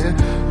said.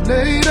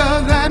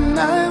 Later that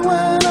night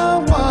when I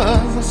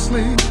was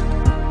asleep,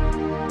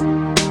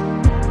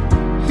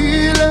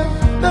 he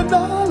left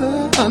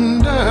 $1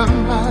 under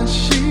my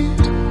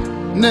sheet.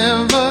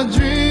 Never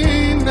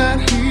dreamed that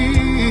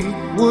he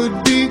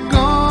would be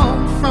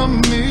gone from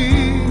me.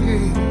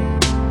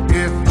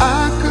 If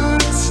I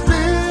could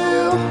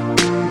steal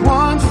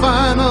one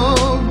final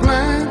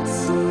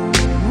glance,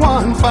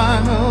 one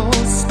final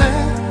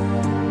step,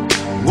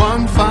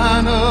 one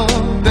final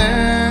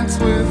dance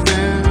with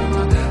him,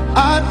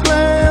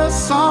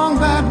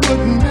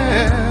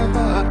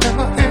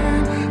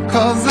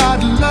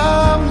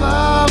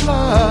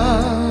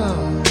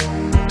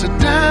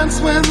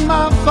 with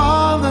my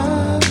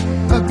father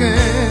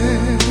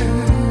again.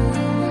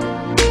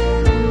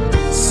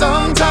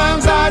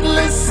 Sometimes I'd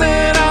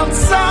listen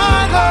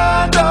outside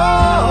her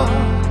door,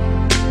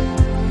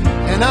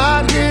 and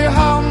I'd hear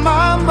how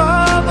my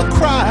mother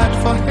cried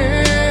for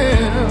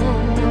him.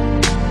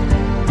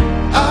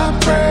 I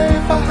pray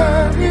for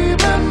her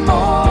even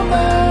more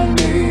than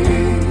me.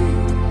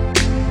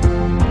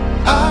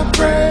 I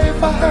pray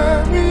for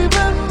her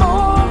even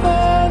more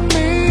than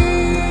me.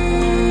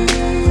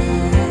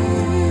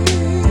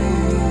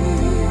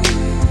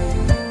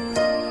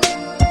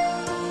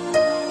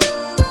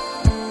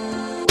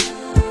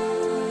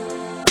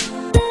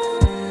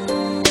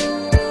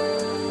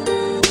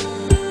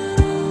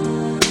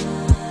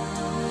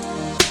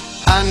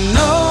 I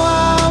know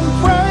I'm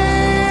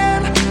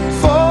praying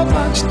for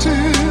much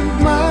too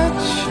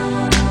much,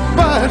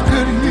 but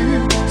could you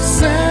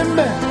send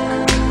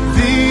back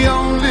the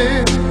only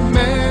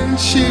man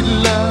she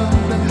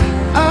loved?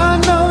 I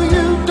know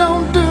you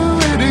don't do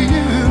it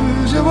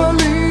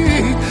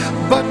usually,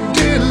 but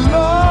dear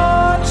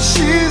Lord,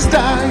 she's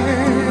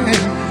dying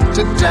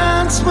to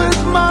dance with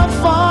my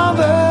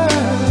father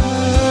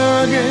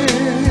again.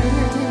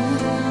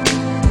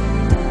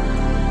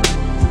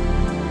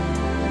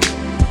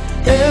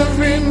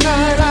 Every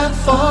night I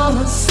fall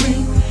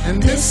asleep,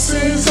 and this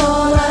is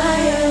all I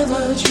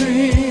ever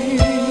dream.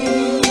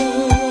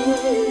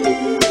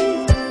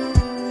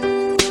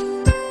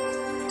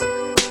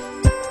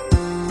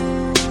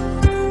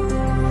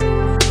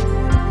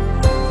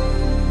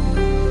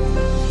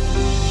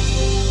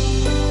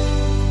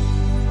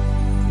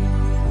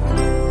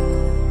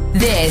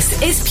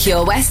 This is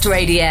Pure West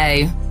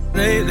Radio.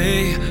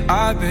 Lately,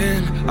 I've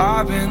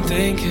been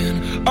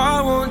thinking,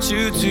 I want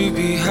you to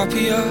be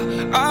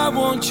happier. I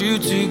want you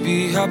to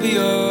be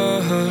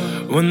happier.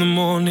 When the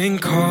morning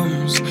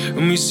comes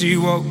and we see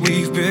what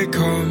we've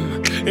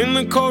become, in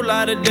the cold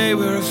light of day,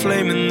 we're a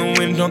flame in the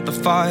wind, not the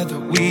fire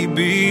that we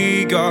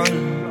begun.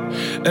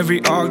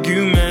 Every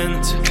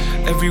argument,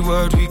 every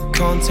word we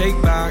can't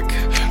take back,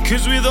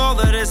 'cause with all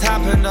that has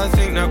happened, I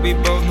think that we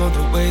both know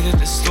the way that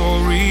the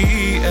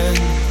story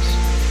ends.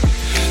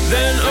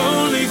 Then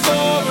only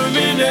for a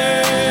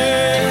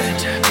minute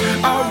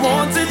I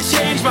want to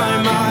change my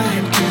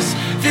mind, 'cause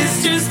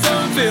this just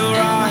don't feel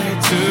right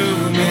to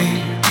me.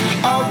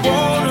 I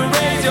wanna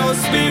raise your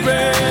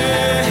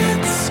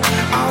spirits,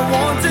 I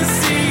want to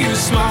see you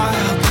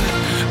smile, but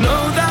no,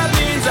 that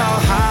means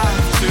I'll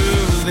have to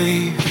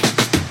leave.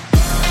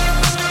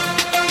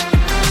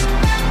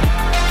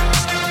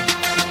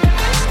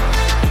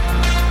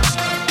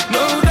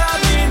 No, that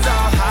means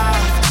I'll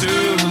have to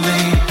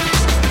leave.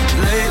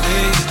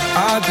 Lately,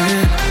 I've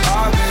been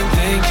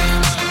thinking,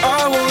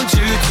 I want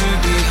you to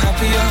be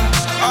happier.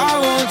 I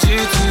want you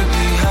to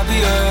be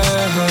happier.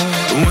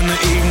 When the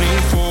evening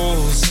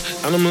falls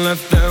and I'm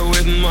left there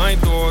with my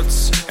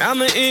thoughts, and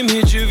the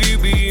image of you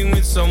being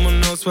with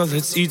someone else, well,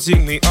 it's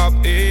eating me up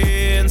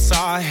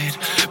inside.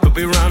 But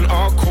we ran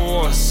our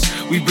course,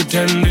 we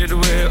pretended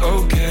we're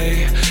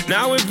okay.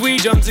 Now if we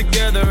jump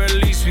together, at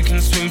least we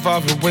can swim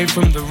far away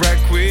from the wreck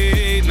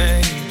we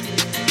made.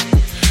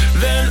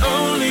 Then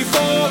only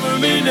for a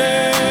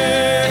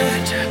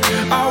minute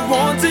I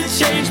want to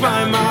change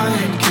my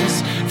mind,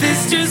 'cause this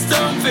just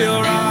don't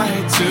feel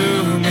right to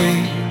me.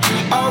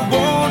 I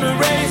wanna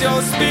raise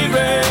your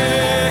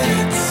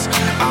spirits,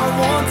 I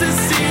want to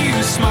see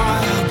you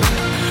smile, but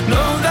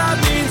no, that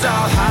means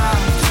I'll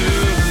have to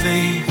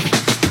leave.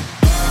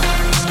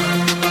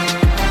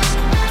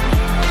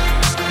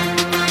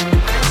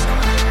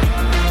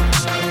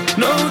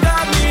 No,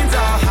 that means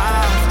I'll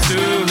have to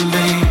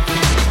leave.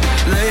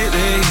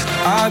 Lately,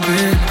 I've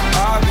been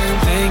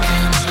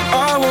thinking,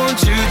 I want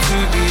you to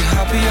be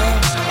happier.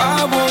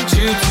 I want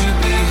you to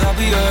be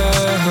happier.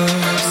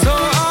 So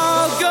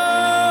I'll go.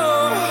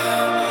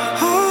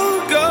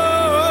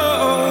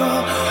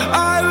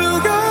 I will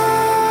go.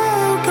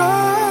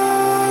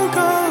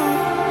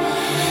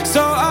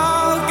 So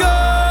I'll go.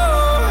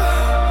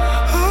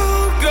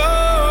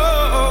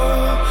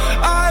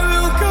 I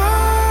will go.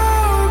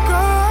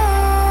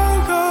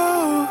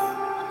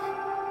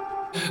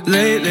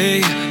 Lately,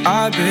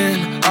 I've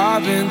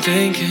been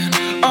thinking,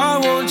 I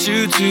want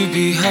you to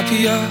be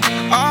happier.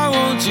 I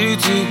want you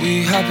to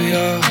be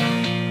happier.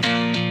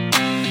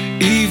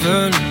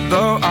 Even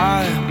though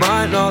I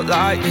might not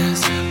like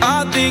this,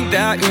 I think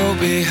that you'll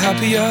be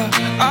happier.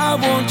 I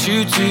want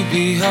you to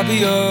be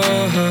happier.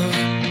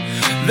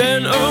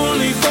 Then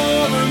only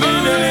for a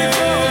minute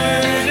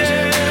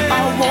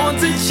I want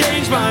to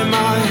change my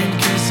mind,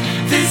 'cause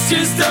this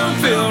just don't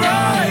feel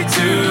right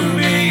to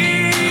me.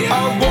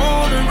 I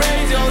wanna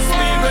raise your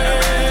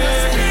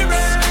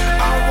spirits,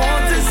 I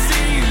want to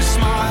see you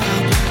smile.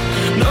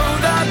 No,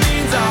 that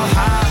means I'll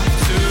have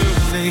to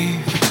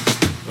leave.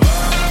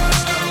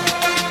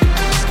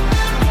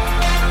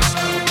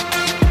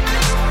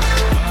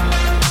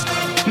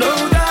 No,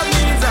 that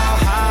means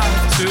I'll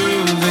have to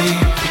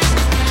leave.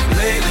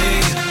 Lately,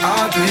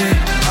 I've been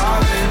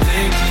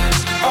thinking,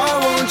 I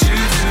want you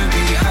to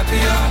be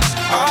happier.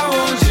 I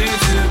want you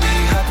to be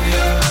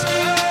happier.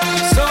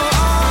 So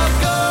I'll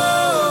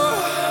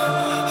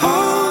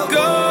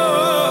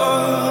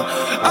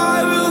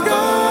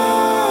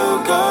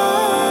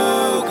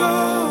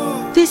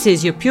This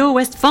is your Pure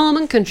West Farm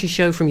and Country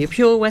Show from your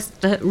Pure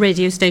West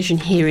radio station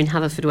here in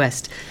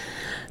Haverfordwest.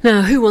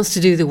 Now, who wants to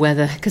do the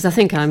weather? Because I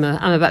think I'm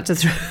about to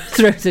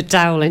throw the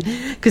towel in,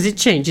 because it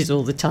changes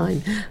all the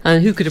time.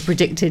 And who could have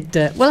predicted...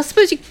 well, I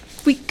suppose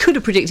we could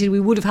have predicted we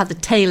would have had the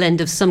tail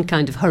end of some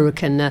kind of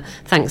hurricane,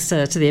 thanks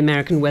to the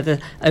American weather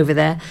over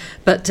there.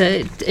 But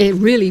it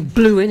really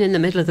blew in the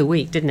middle of the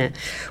week, didn't it?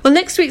 Well,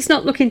 next week's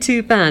not looking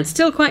too bad.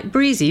 Still quite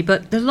breezy,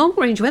 but the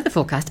long-range weather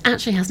forecast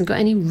actually hasn't got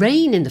any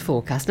rain in the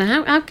forecast.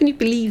 Now, how can you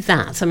believe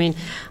that? I mean,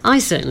 I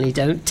certainly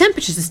don't.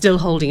 Temperatures are still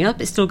holding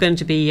up. It's still going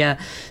to be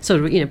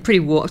sort of,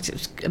 pretty warm.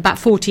 It's about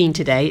 14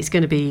 today. It's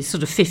going to be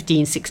sort of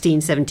 15, 16,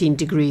 17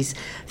 degrees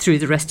through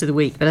the rest of the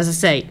week. But as I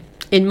say,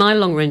 in my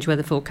long-range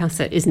weather forecast,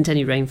 there isn't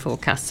any rain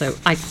forecast, so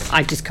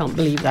I just can't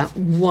believe that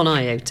one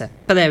iota.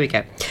 But there we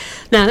go.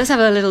 Now, let's have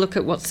a little look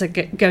at what's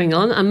going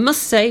on. I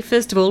must say,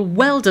 first of all,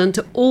 well done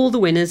to all the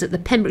winners at the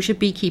Pembrokeshire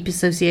Beekeepers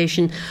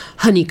Association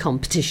honey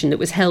competition that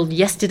was held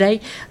yesterday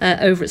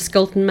over at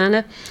Scolton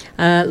Manor.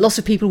 Lots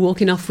of people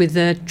walking off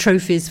with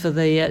trophies for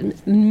the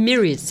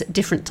myriad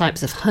different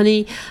types of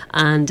honey,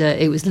 and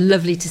it was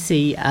lovely to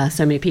see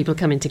so many people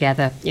coming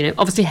together.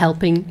 Obviously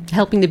helping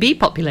the bee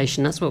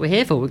population. That's what we're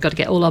here for. We've got to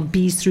get all our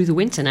bees through the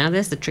winter now.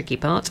 There's the tricky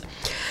part.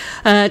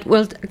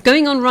 Well,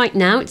 going on right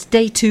now, it's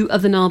day 2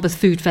 of the Narberth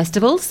Food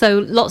Festival,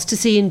 so lots to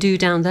see and do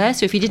down there.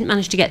 So if you didn't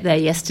manage to get there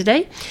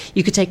yesterday,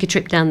 you could take a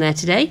trip down there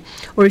today.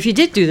 Or if you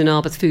did do the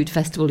Narberth Food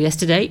Festival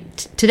yesterday,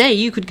 today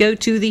you could go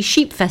to the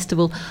Sheep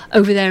Festival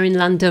over there in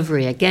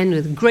Llandovery, again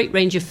with a great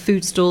range of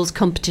food stalls,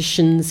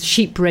 competitions,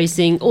 sheep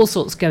racing, all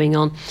sorts going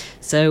on.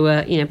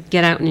 So,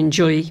 get out and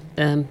enjoy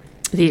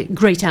the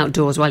great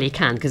outdoors while you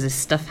can, because there's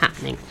stuff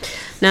happening.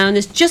 Now, and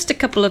there's just a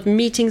couple of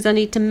meetings I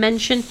need to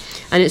mention,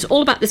 and it's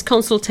all about this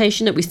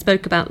consultation that we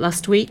spoke about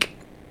last week.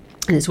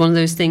 And it's one of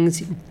those things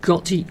you've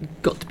got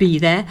to be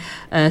there.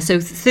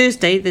 So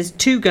Thursday, there's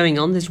 2 going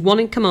on. There's one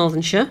in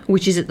Carmarthenshire,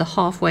 which is at the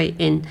halfway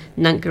in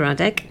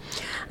Nantgaradeg.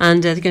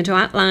 And they're going to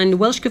outline the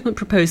Welsh Government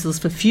proposals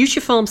for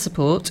future farm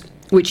support,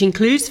 which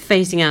includes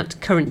phasing out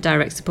current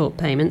direct support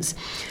payments.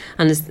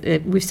 And as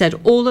we've said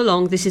all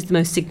along, this is the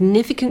most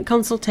significant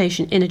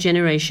consultation in a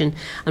generation,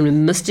 and we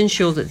must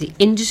ensure that the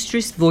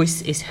industry's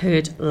voice is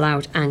heard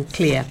loud and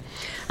clear.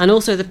 And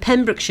also the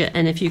Pembrokeshire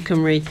NFU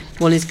Cymru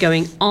one is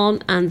going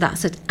on, and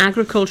that's at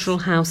Agricultural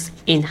House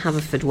in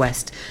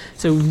Haverfordwest.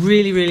 So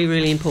really, really,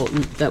 really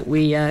important that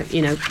we,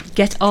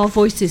 get our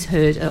voices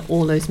heard at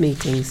all those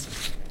meetings.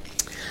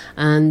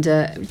 And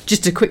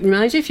just a quick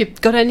reminder, if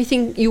you've got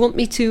anything you want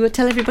me to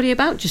tell everybody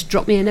about, just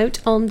drop me a note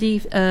on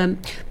the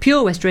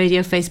Pure West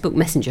Radio Facebook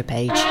Messenger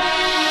page.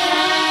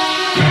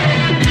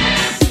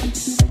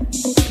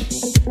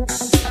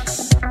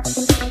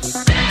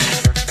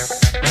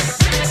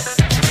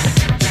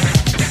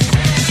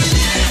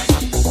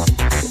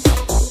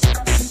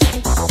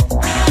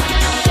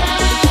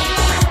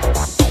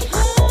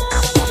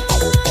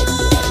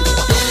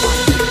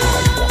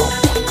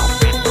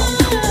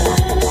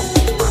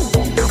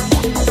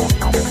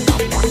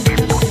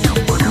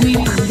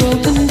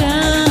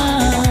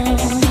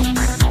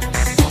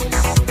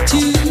 To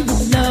the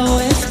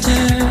lowest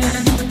turn.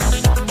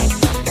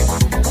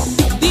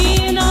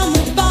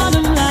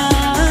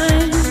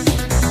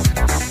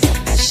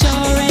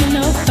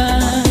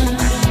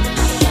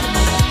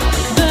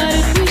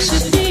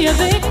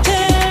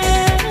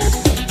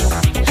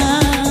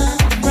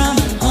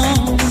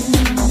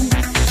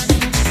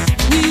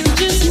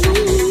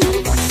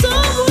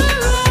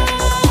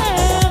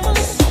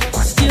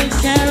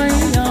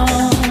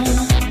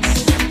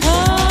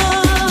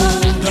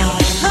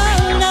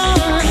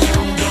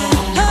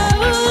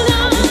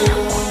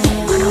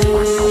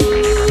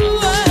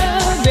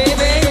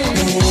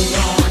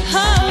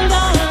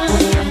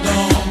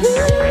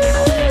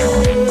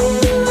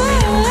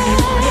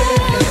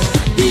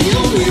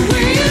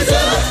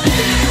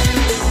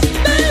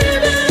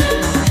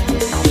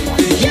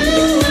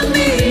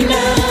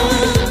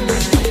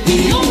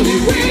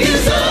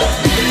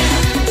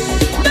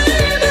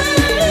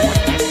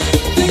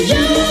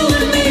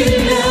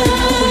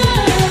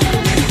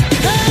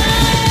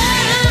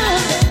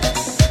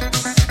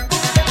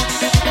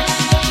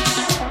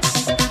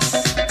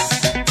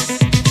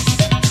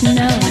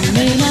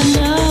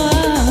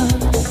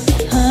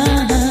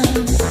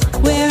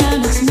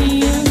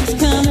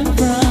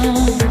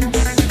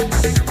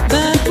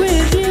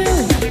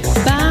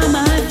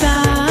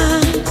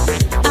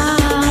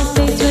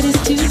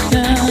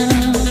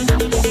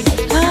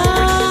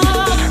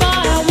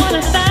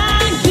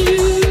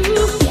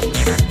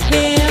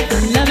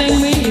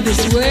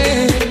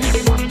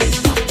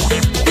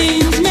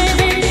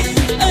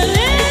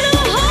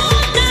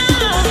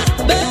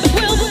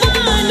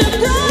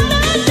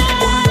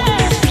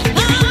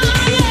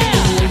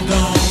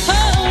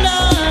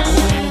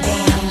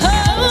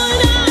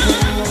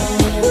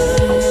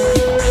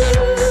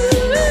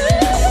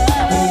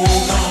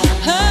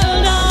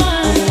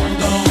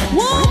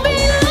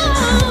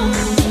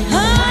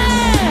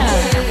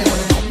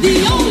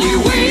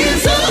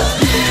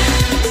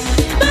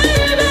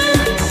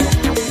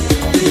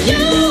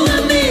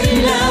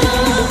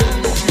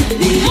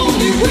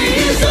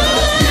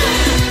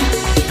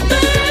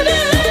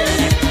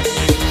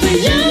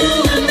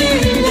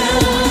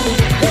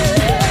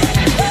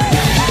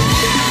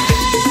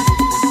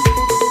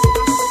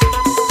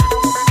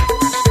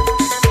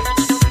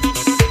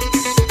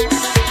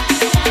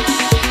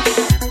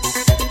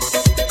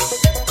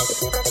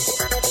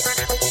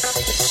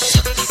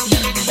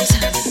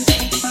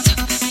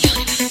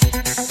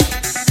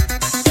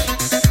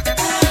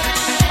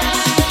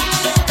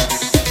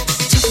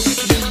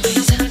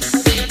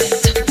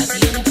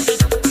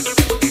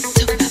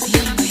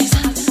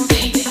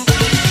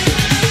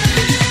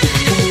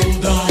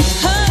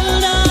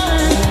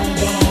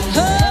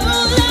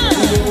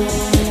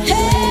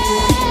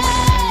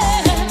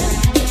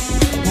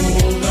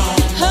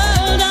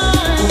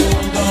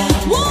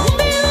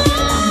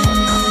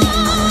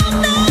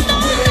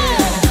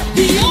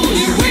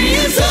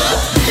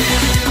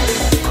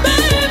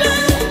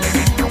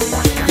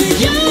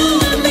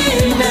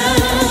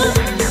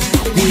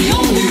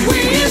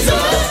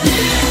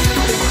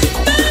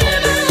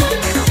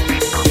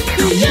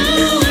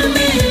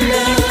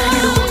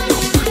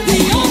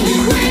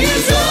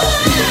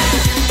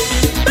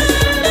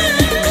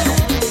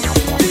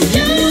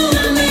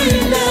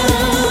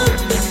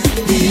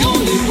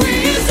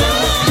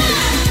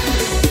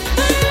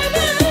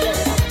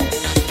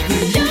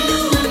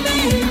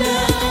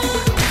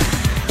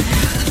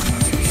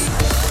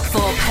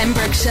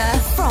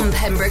 Pembrokeshire, from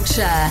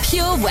Pembrokeshire,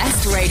 Pure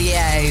West Radio.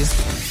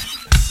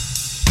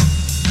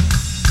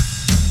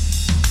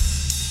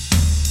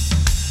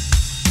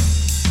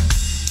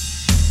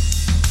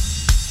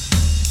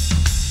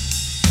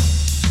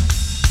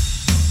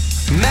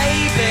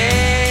 Maybe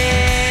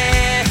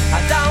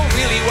I don't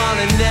really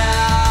wanna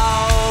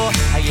know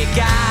how your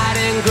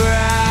garden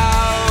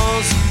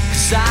grows,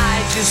 'cause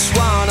I just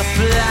wanna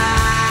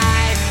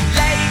fly.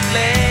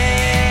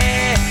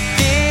 Lately,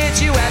 did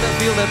you ever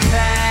feel the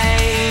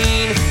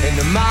pain in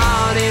the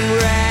morning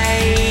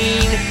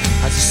rain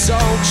as it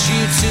soaks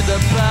you to the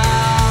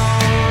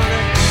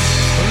bone?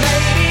 Well,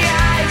 maybe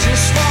I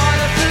just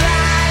wanna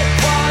fly,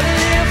 wanna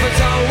live but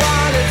don't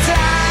wanna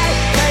die.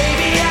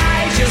 Maybe I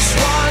just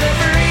wanna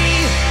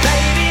breathe.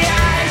 Maybe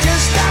I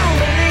just don't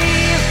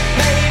believe.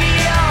 Maybe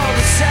you're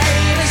the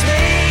same as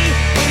me.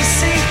 We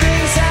see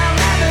things I'll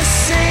never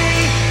see.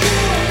 You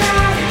and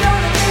I are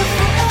gonna live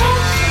forever.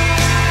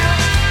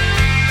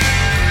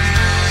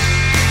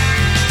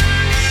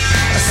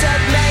 I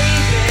said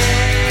maybe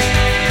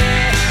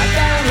I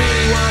don't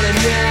really wanna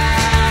know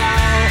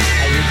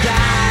how you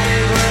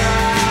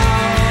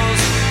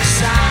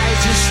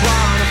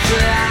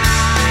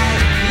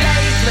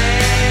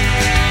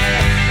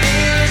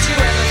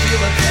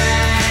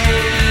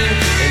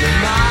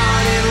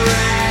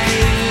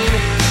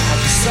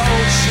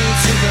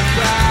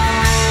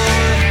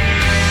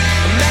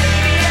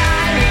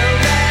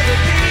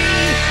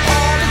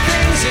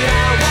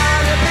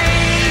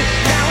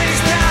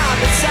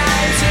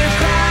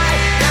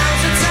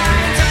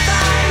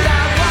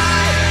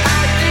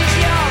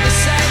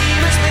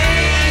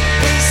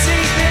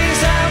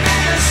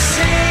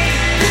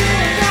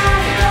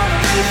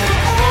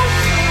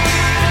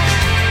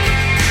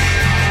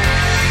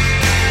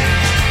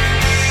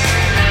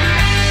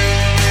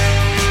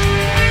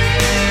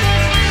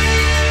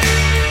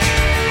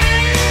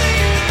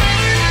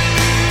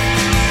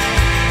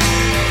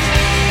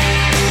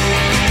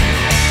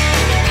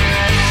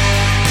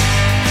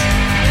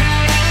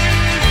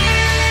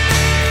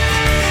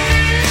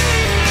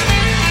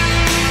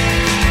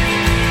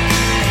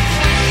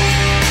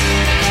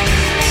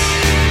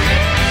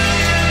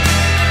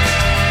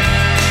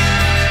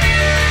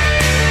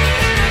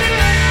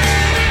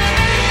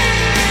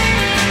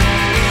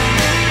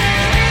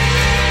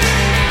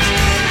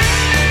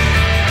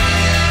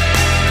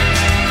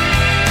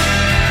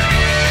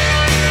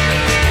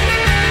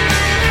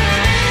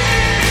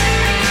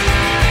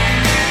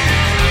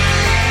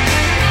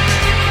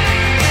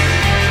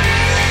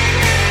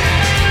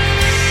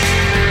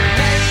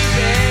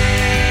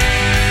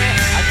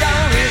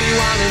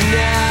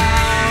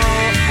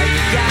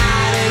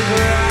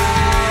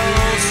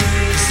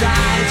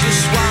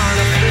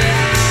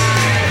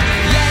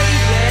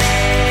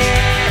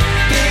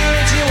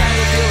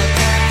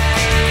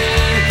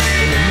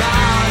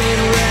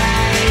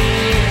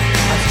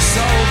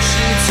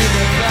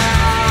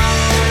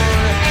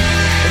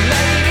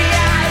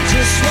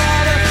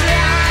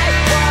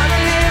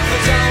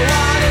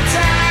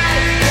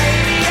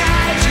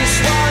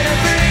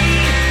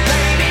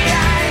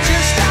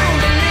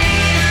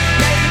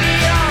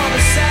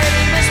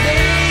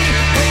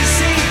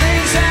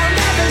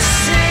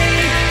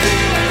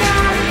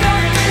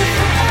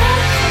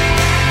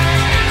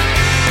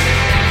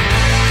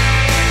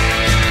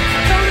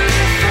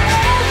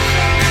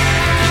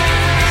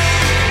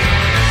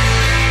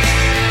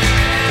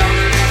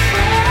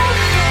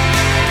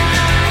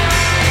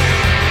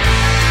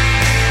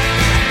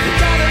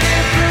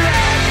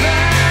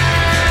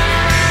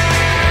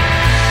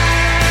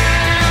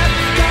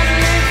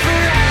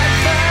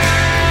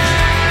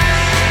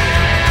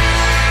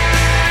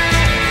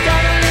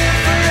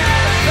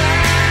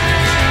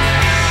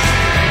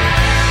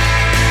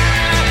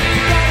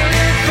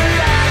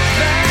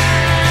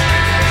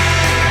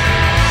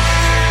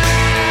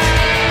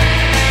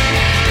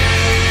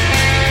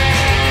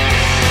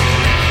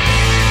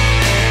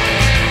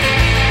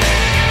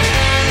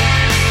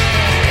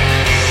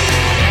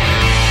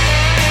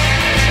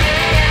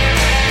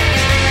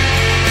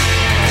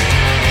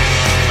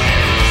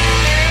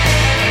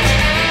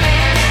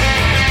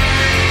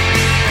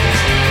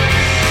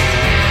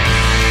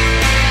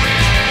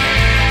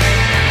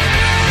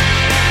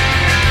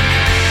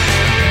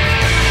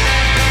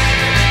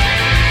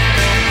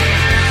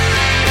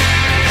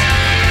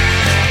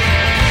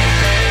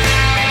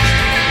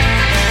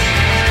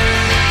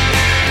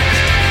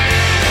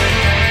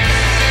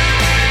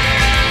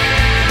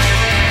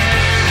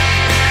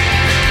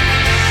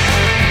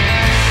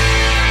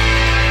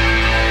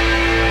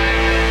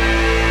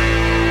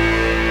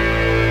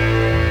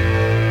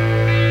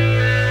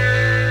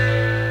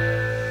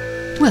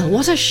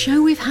What a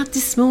show we've had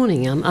this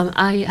morning.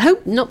 I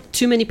hope not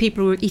too many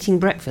people were eating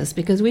breakfast,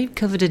 because we've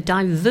covered a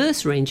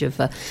diverse range of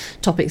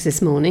topics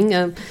this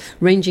morning,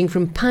 ranging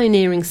from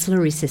pioneering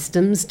slurry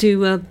systems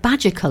to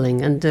badger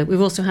culling, and we've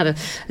also had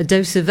a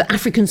dose of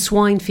African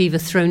swine fever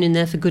thrown in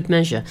there for good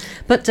measure.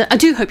 But I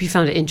do hope you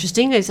found it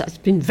interesting. It's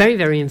been very,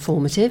 very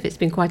informative. It's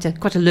been quite a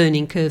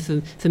learning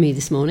curve for me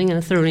this morning, and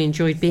I thoroughly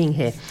enjoyed being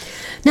here.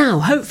 Now,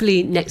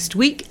 hopefully next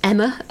week,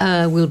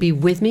 Emma will be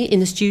with me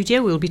in the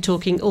studio. We'll be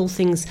talking all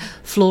things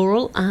floral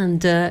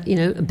and, a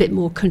bit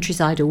more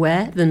countryside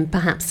aware than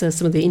perhaps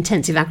some of the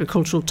intensive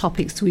agricultural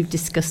topics we've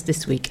discussed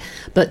this week.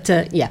 But,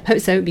 hope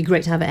so. It'd be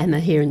great to have Emma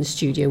here in the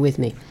studio with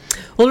me.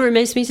 All that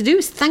remains for me to do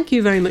is thank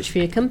you very much for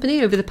your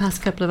company over the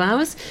past couple of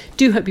hours.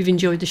 Do hope you've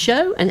enjoyed the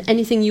show, and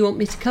anything you want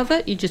me to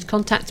cover, you just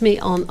contact me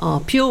on our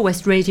Pure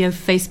West Radio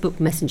Facebook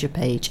Messenger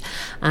page.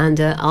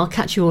 And I'll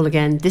catch you all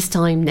again this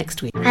time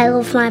next week. I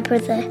love my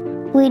brother.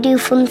 We do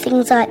fun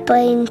things like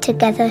playing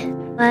together.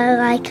 I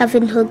like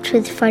having hugs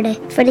with Freddie.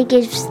 Freddie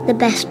gives the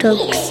best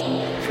hugs.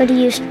 Freddie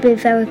used to be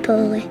very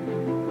poorly,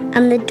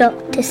 and the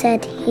doctor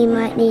said he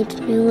might need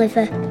a new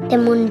liver.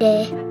 Then one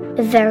day,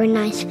 a very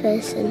nice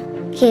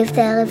person gave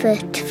their liver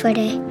to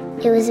Freddie.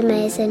 It was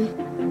amazing.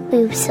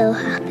 We were so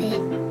happy.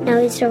 Now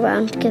he's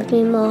around to give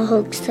me more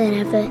hugs than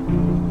ever.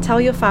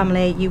 Tell your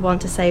family you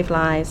want to save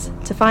lives.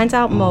 To find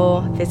out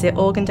more, visit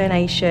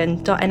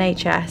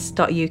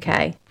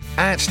organdonation.nhs.uk.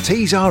 At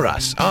Tees R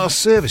Us, our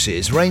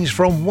services range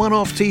from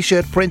one-off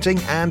t-shirt printing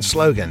and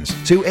slogans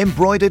to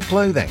embroidered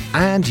clothing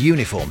and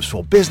uniforms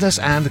for business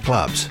and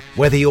clubs.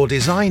 Whether your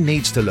design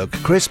needs to look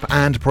crisp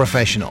and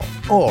professional,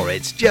 or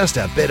it's just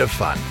a bit of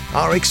fun,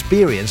 our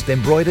experienced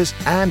embroiders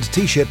and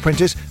t-shirt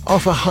printers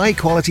offer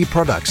high-quality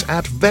products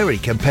at very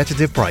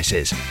competitive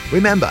prices.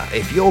 Remember,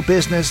 if your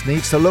business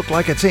needs to look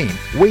like a team,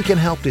 we can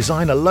help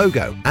design a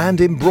logo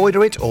and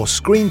embroider it or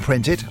screen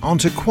print it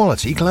onto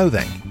quality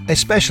clothing,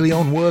 especially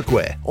on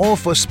workwear or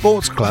for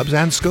sports clubs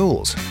and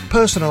schools.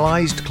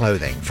 Personalised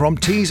clothing from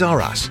Tees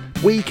R Us.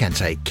 We can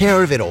take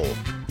care of it all.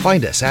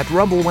 Find us at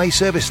Rumbleway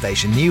Service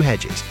Station, New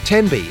Hedges,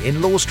 10B in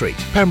Law Street,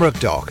 Pembroke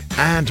Dock,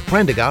 and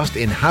Prendergast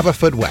in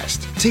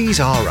Haverfordwest. Tees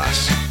R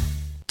Us.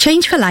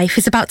 Change for Life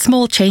is about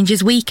small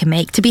changes we can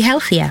make to be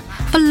healthier.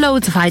 For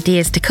loads of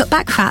ideas to cut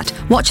back fat,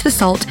 watch the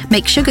salt,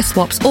 make sugar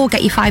swaps, or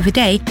get your 5 a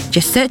day,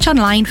 just search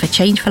online for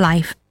Change for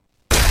Life.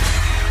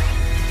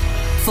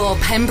 For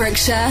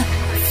Pembrokeshire,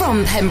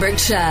 from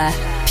Pembrokeshire,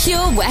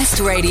 Pure West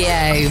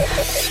Radio.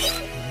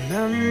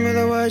 Remember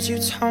the words you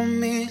told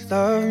me,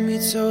 love me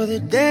till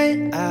the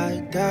day I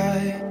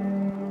die.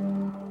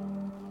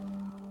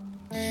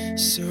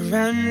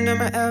 Surrender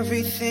my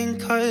everything,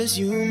 'cause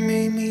you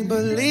made me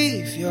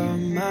believe you're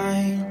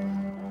mine.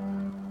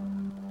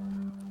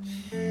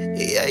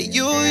 Yeah,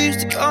 you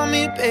used to call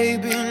me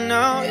baby,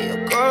 now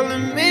you're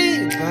calling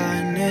me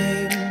by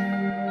name.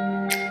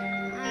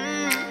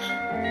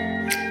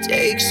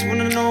 Takes one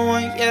to know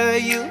one, yeah,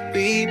 you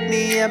beat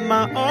me at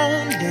my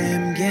own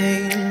damn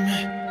game.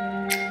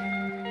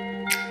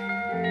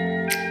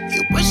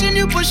 You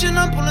pushing,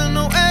 I'm pulling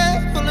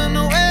away from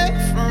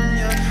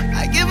you.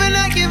 I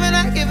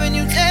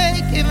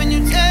giving you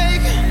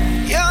take.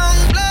 Young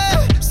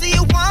blood, see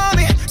you want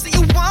me.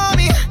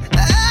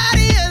 Out of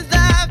your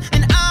life,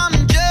 and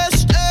I'm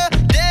just a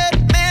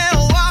dead man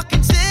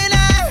walking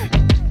tonight.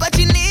 But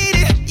you need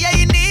it, yeah,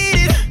 you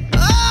need it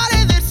all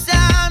of the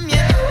time,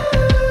 yeah.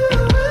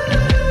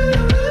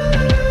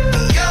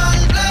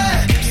 Young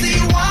blood, see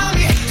you want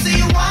me.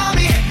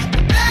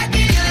 Back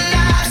in your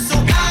life, so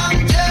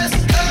I'm just a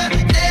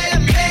dead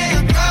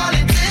man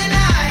crawling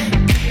tonight.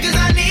 'Cause I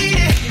need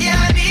it,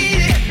 yeah, I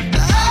need it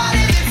all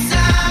of the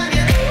time,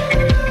 yeah.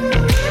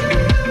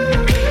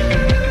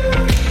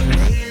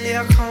 Lately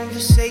our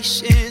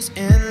conversations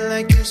end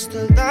like it's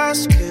the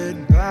last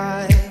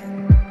goodbye.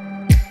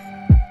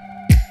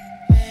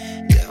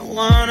 Yeah,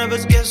 one of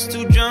us gets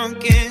too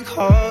drunk and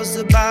calls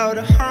about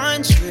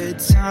 100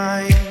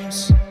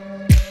 times.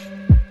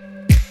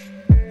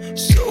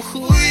 So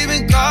who you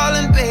been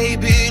calling,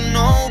 baby?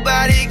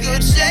 Nobody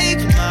could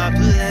take my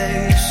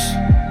place.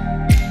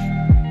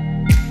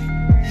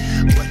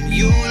 When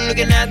you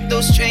looking at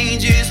those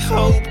strangers,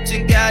 hope to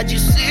God you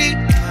see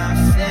my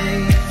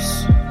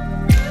face.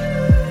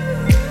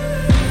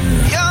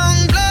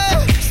 Young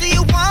blood, see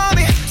you want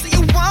me.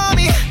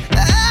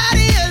 Out of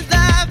your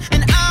life,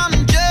 and I'm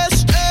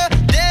just a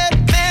dead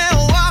man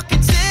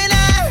walking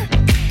tonight.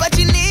 But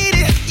you need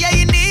it, yeah,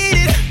 you need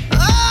it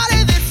all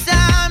of the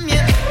time,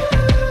 yeah.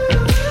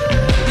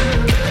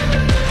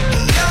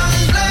 Young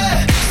blood,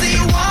 see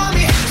you want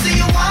me.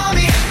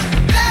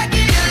 Back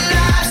in your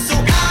life, so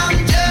I'm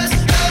just a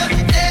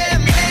dead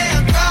man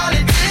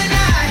crawling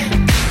tonight.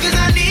 'Cause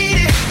I need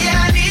it,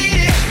 yeah, I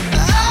need it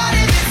all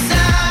of the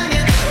time,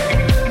 yeah.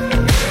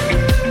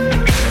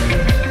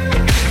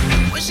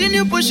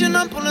 Pushing,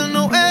 I'm pulling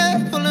away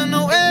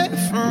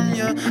from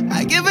you.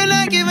 I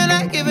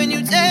giving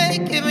you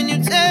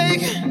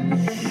take.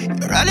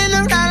 You're running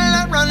around,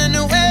 I'm running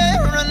away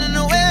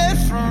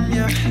from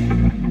you.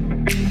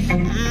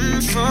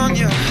 From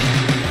you.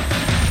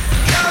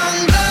 Young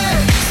blood,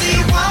 see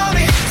you want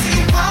me.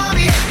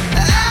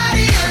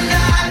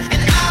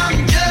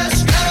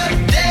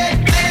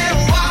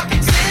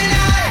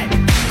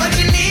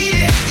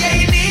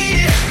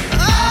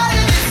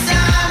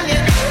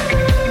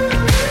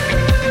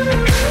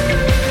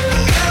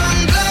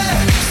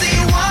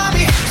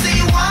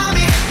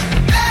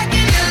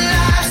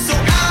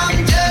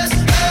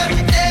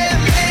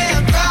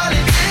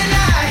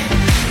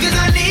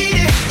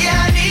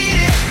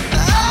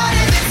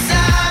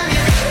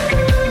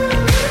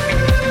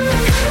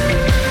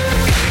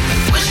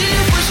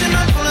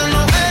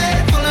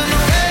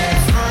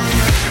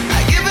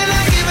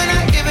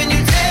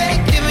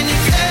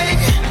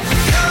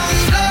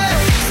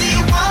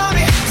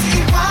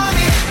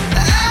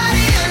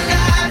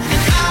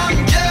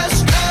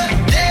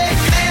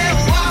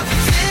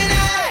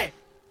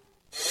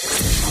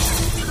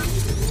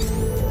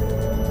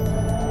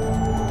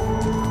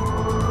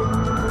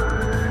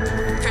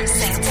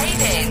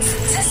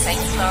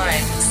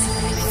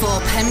 For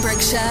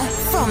Pembrokeshire,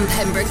 from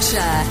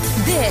Pembrokeshire,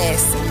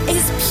 this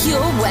is Pure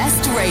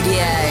West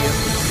Radio.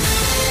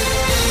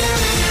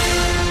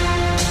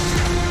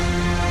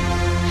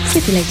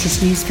 With the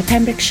latest news for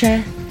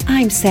Pembrokeshire,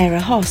 I'm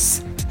Sarah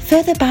Hoss.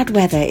 Further bad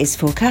weather is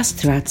forecast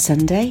throughout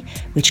Sunday,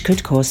 which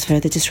could cause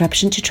further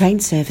disruption to train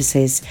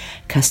services.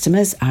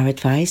 Customers are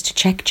advised to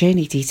check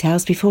journey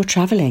details before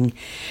travelling.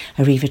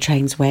 Arriva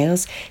Trains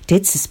Wales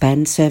did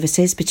suspend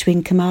services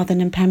between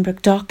Carmarthen and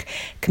Pembroke Dock,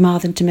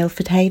 Carmarthen to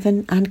Milford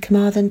Haven and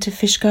Carmarthen to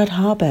Fishguard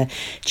Harbour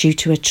due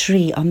to a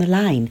tree on the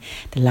line.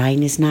 The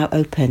line is now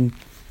open.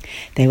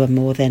 There were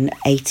more than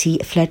 80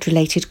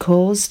 flood-related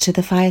calls to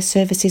the fire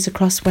services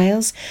across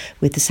Wales,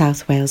 with the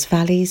South Wales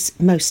valleys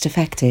most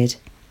affected.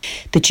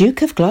 The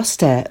Duke of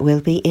Gloucester will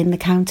be in the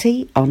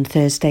county on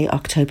Thursday,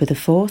 October the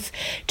 4th,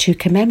 to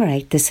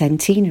commemorate the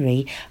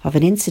centenary of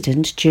an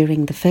incident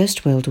during the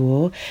First World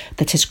War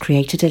that has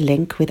created a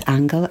link with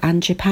Angle and Japan.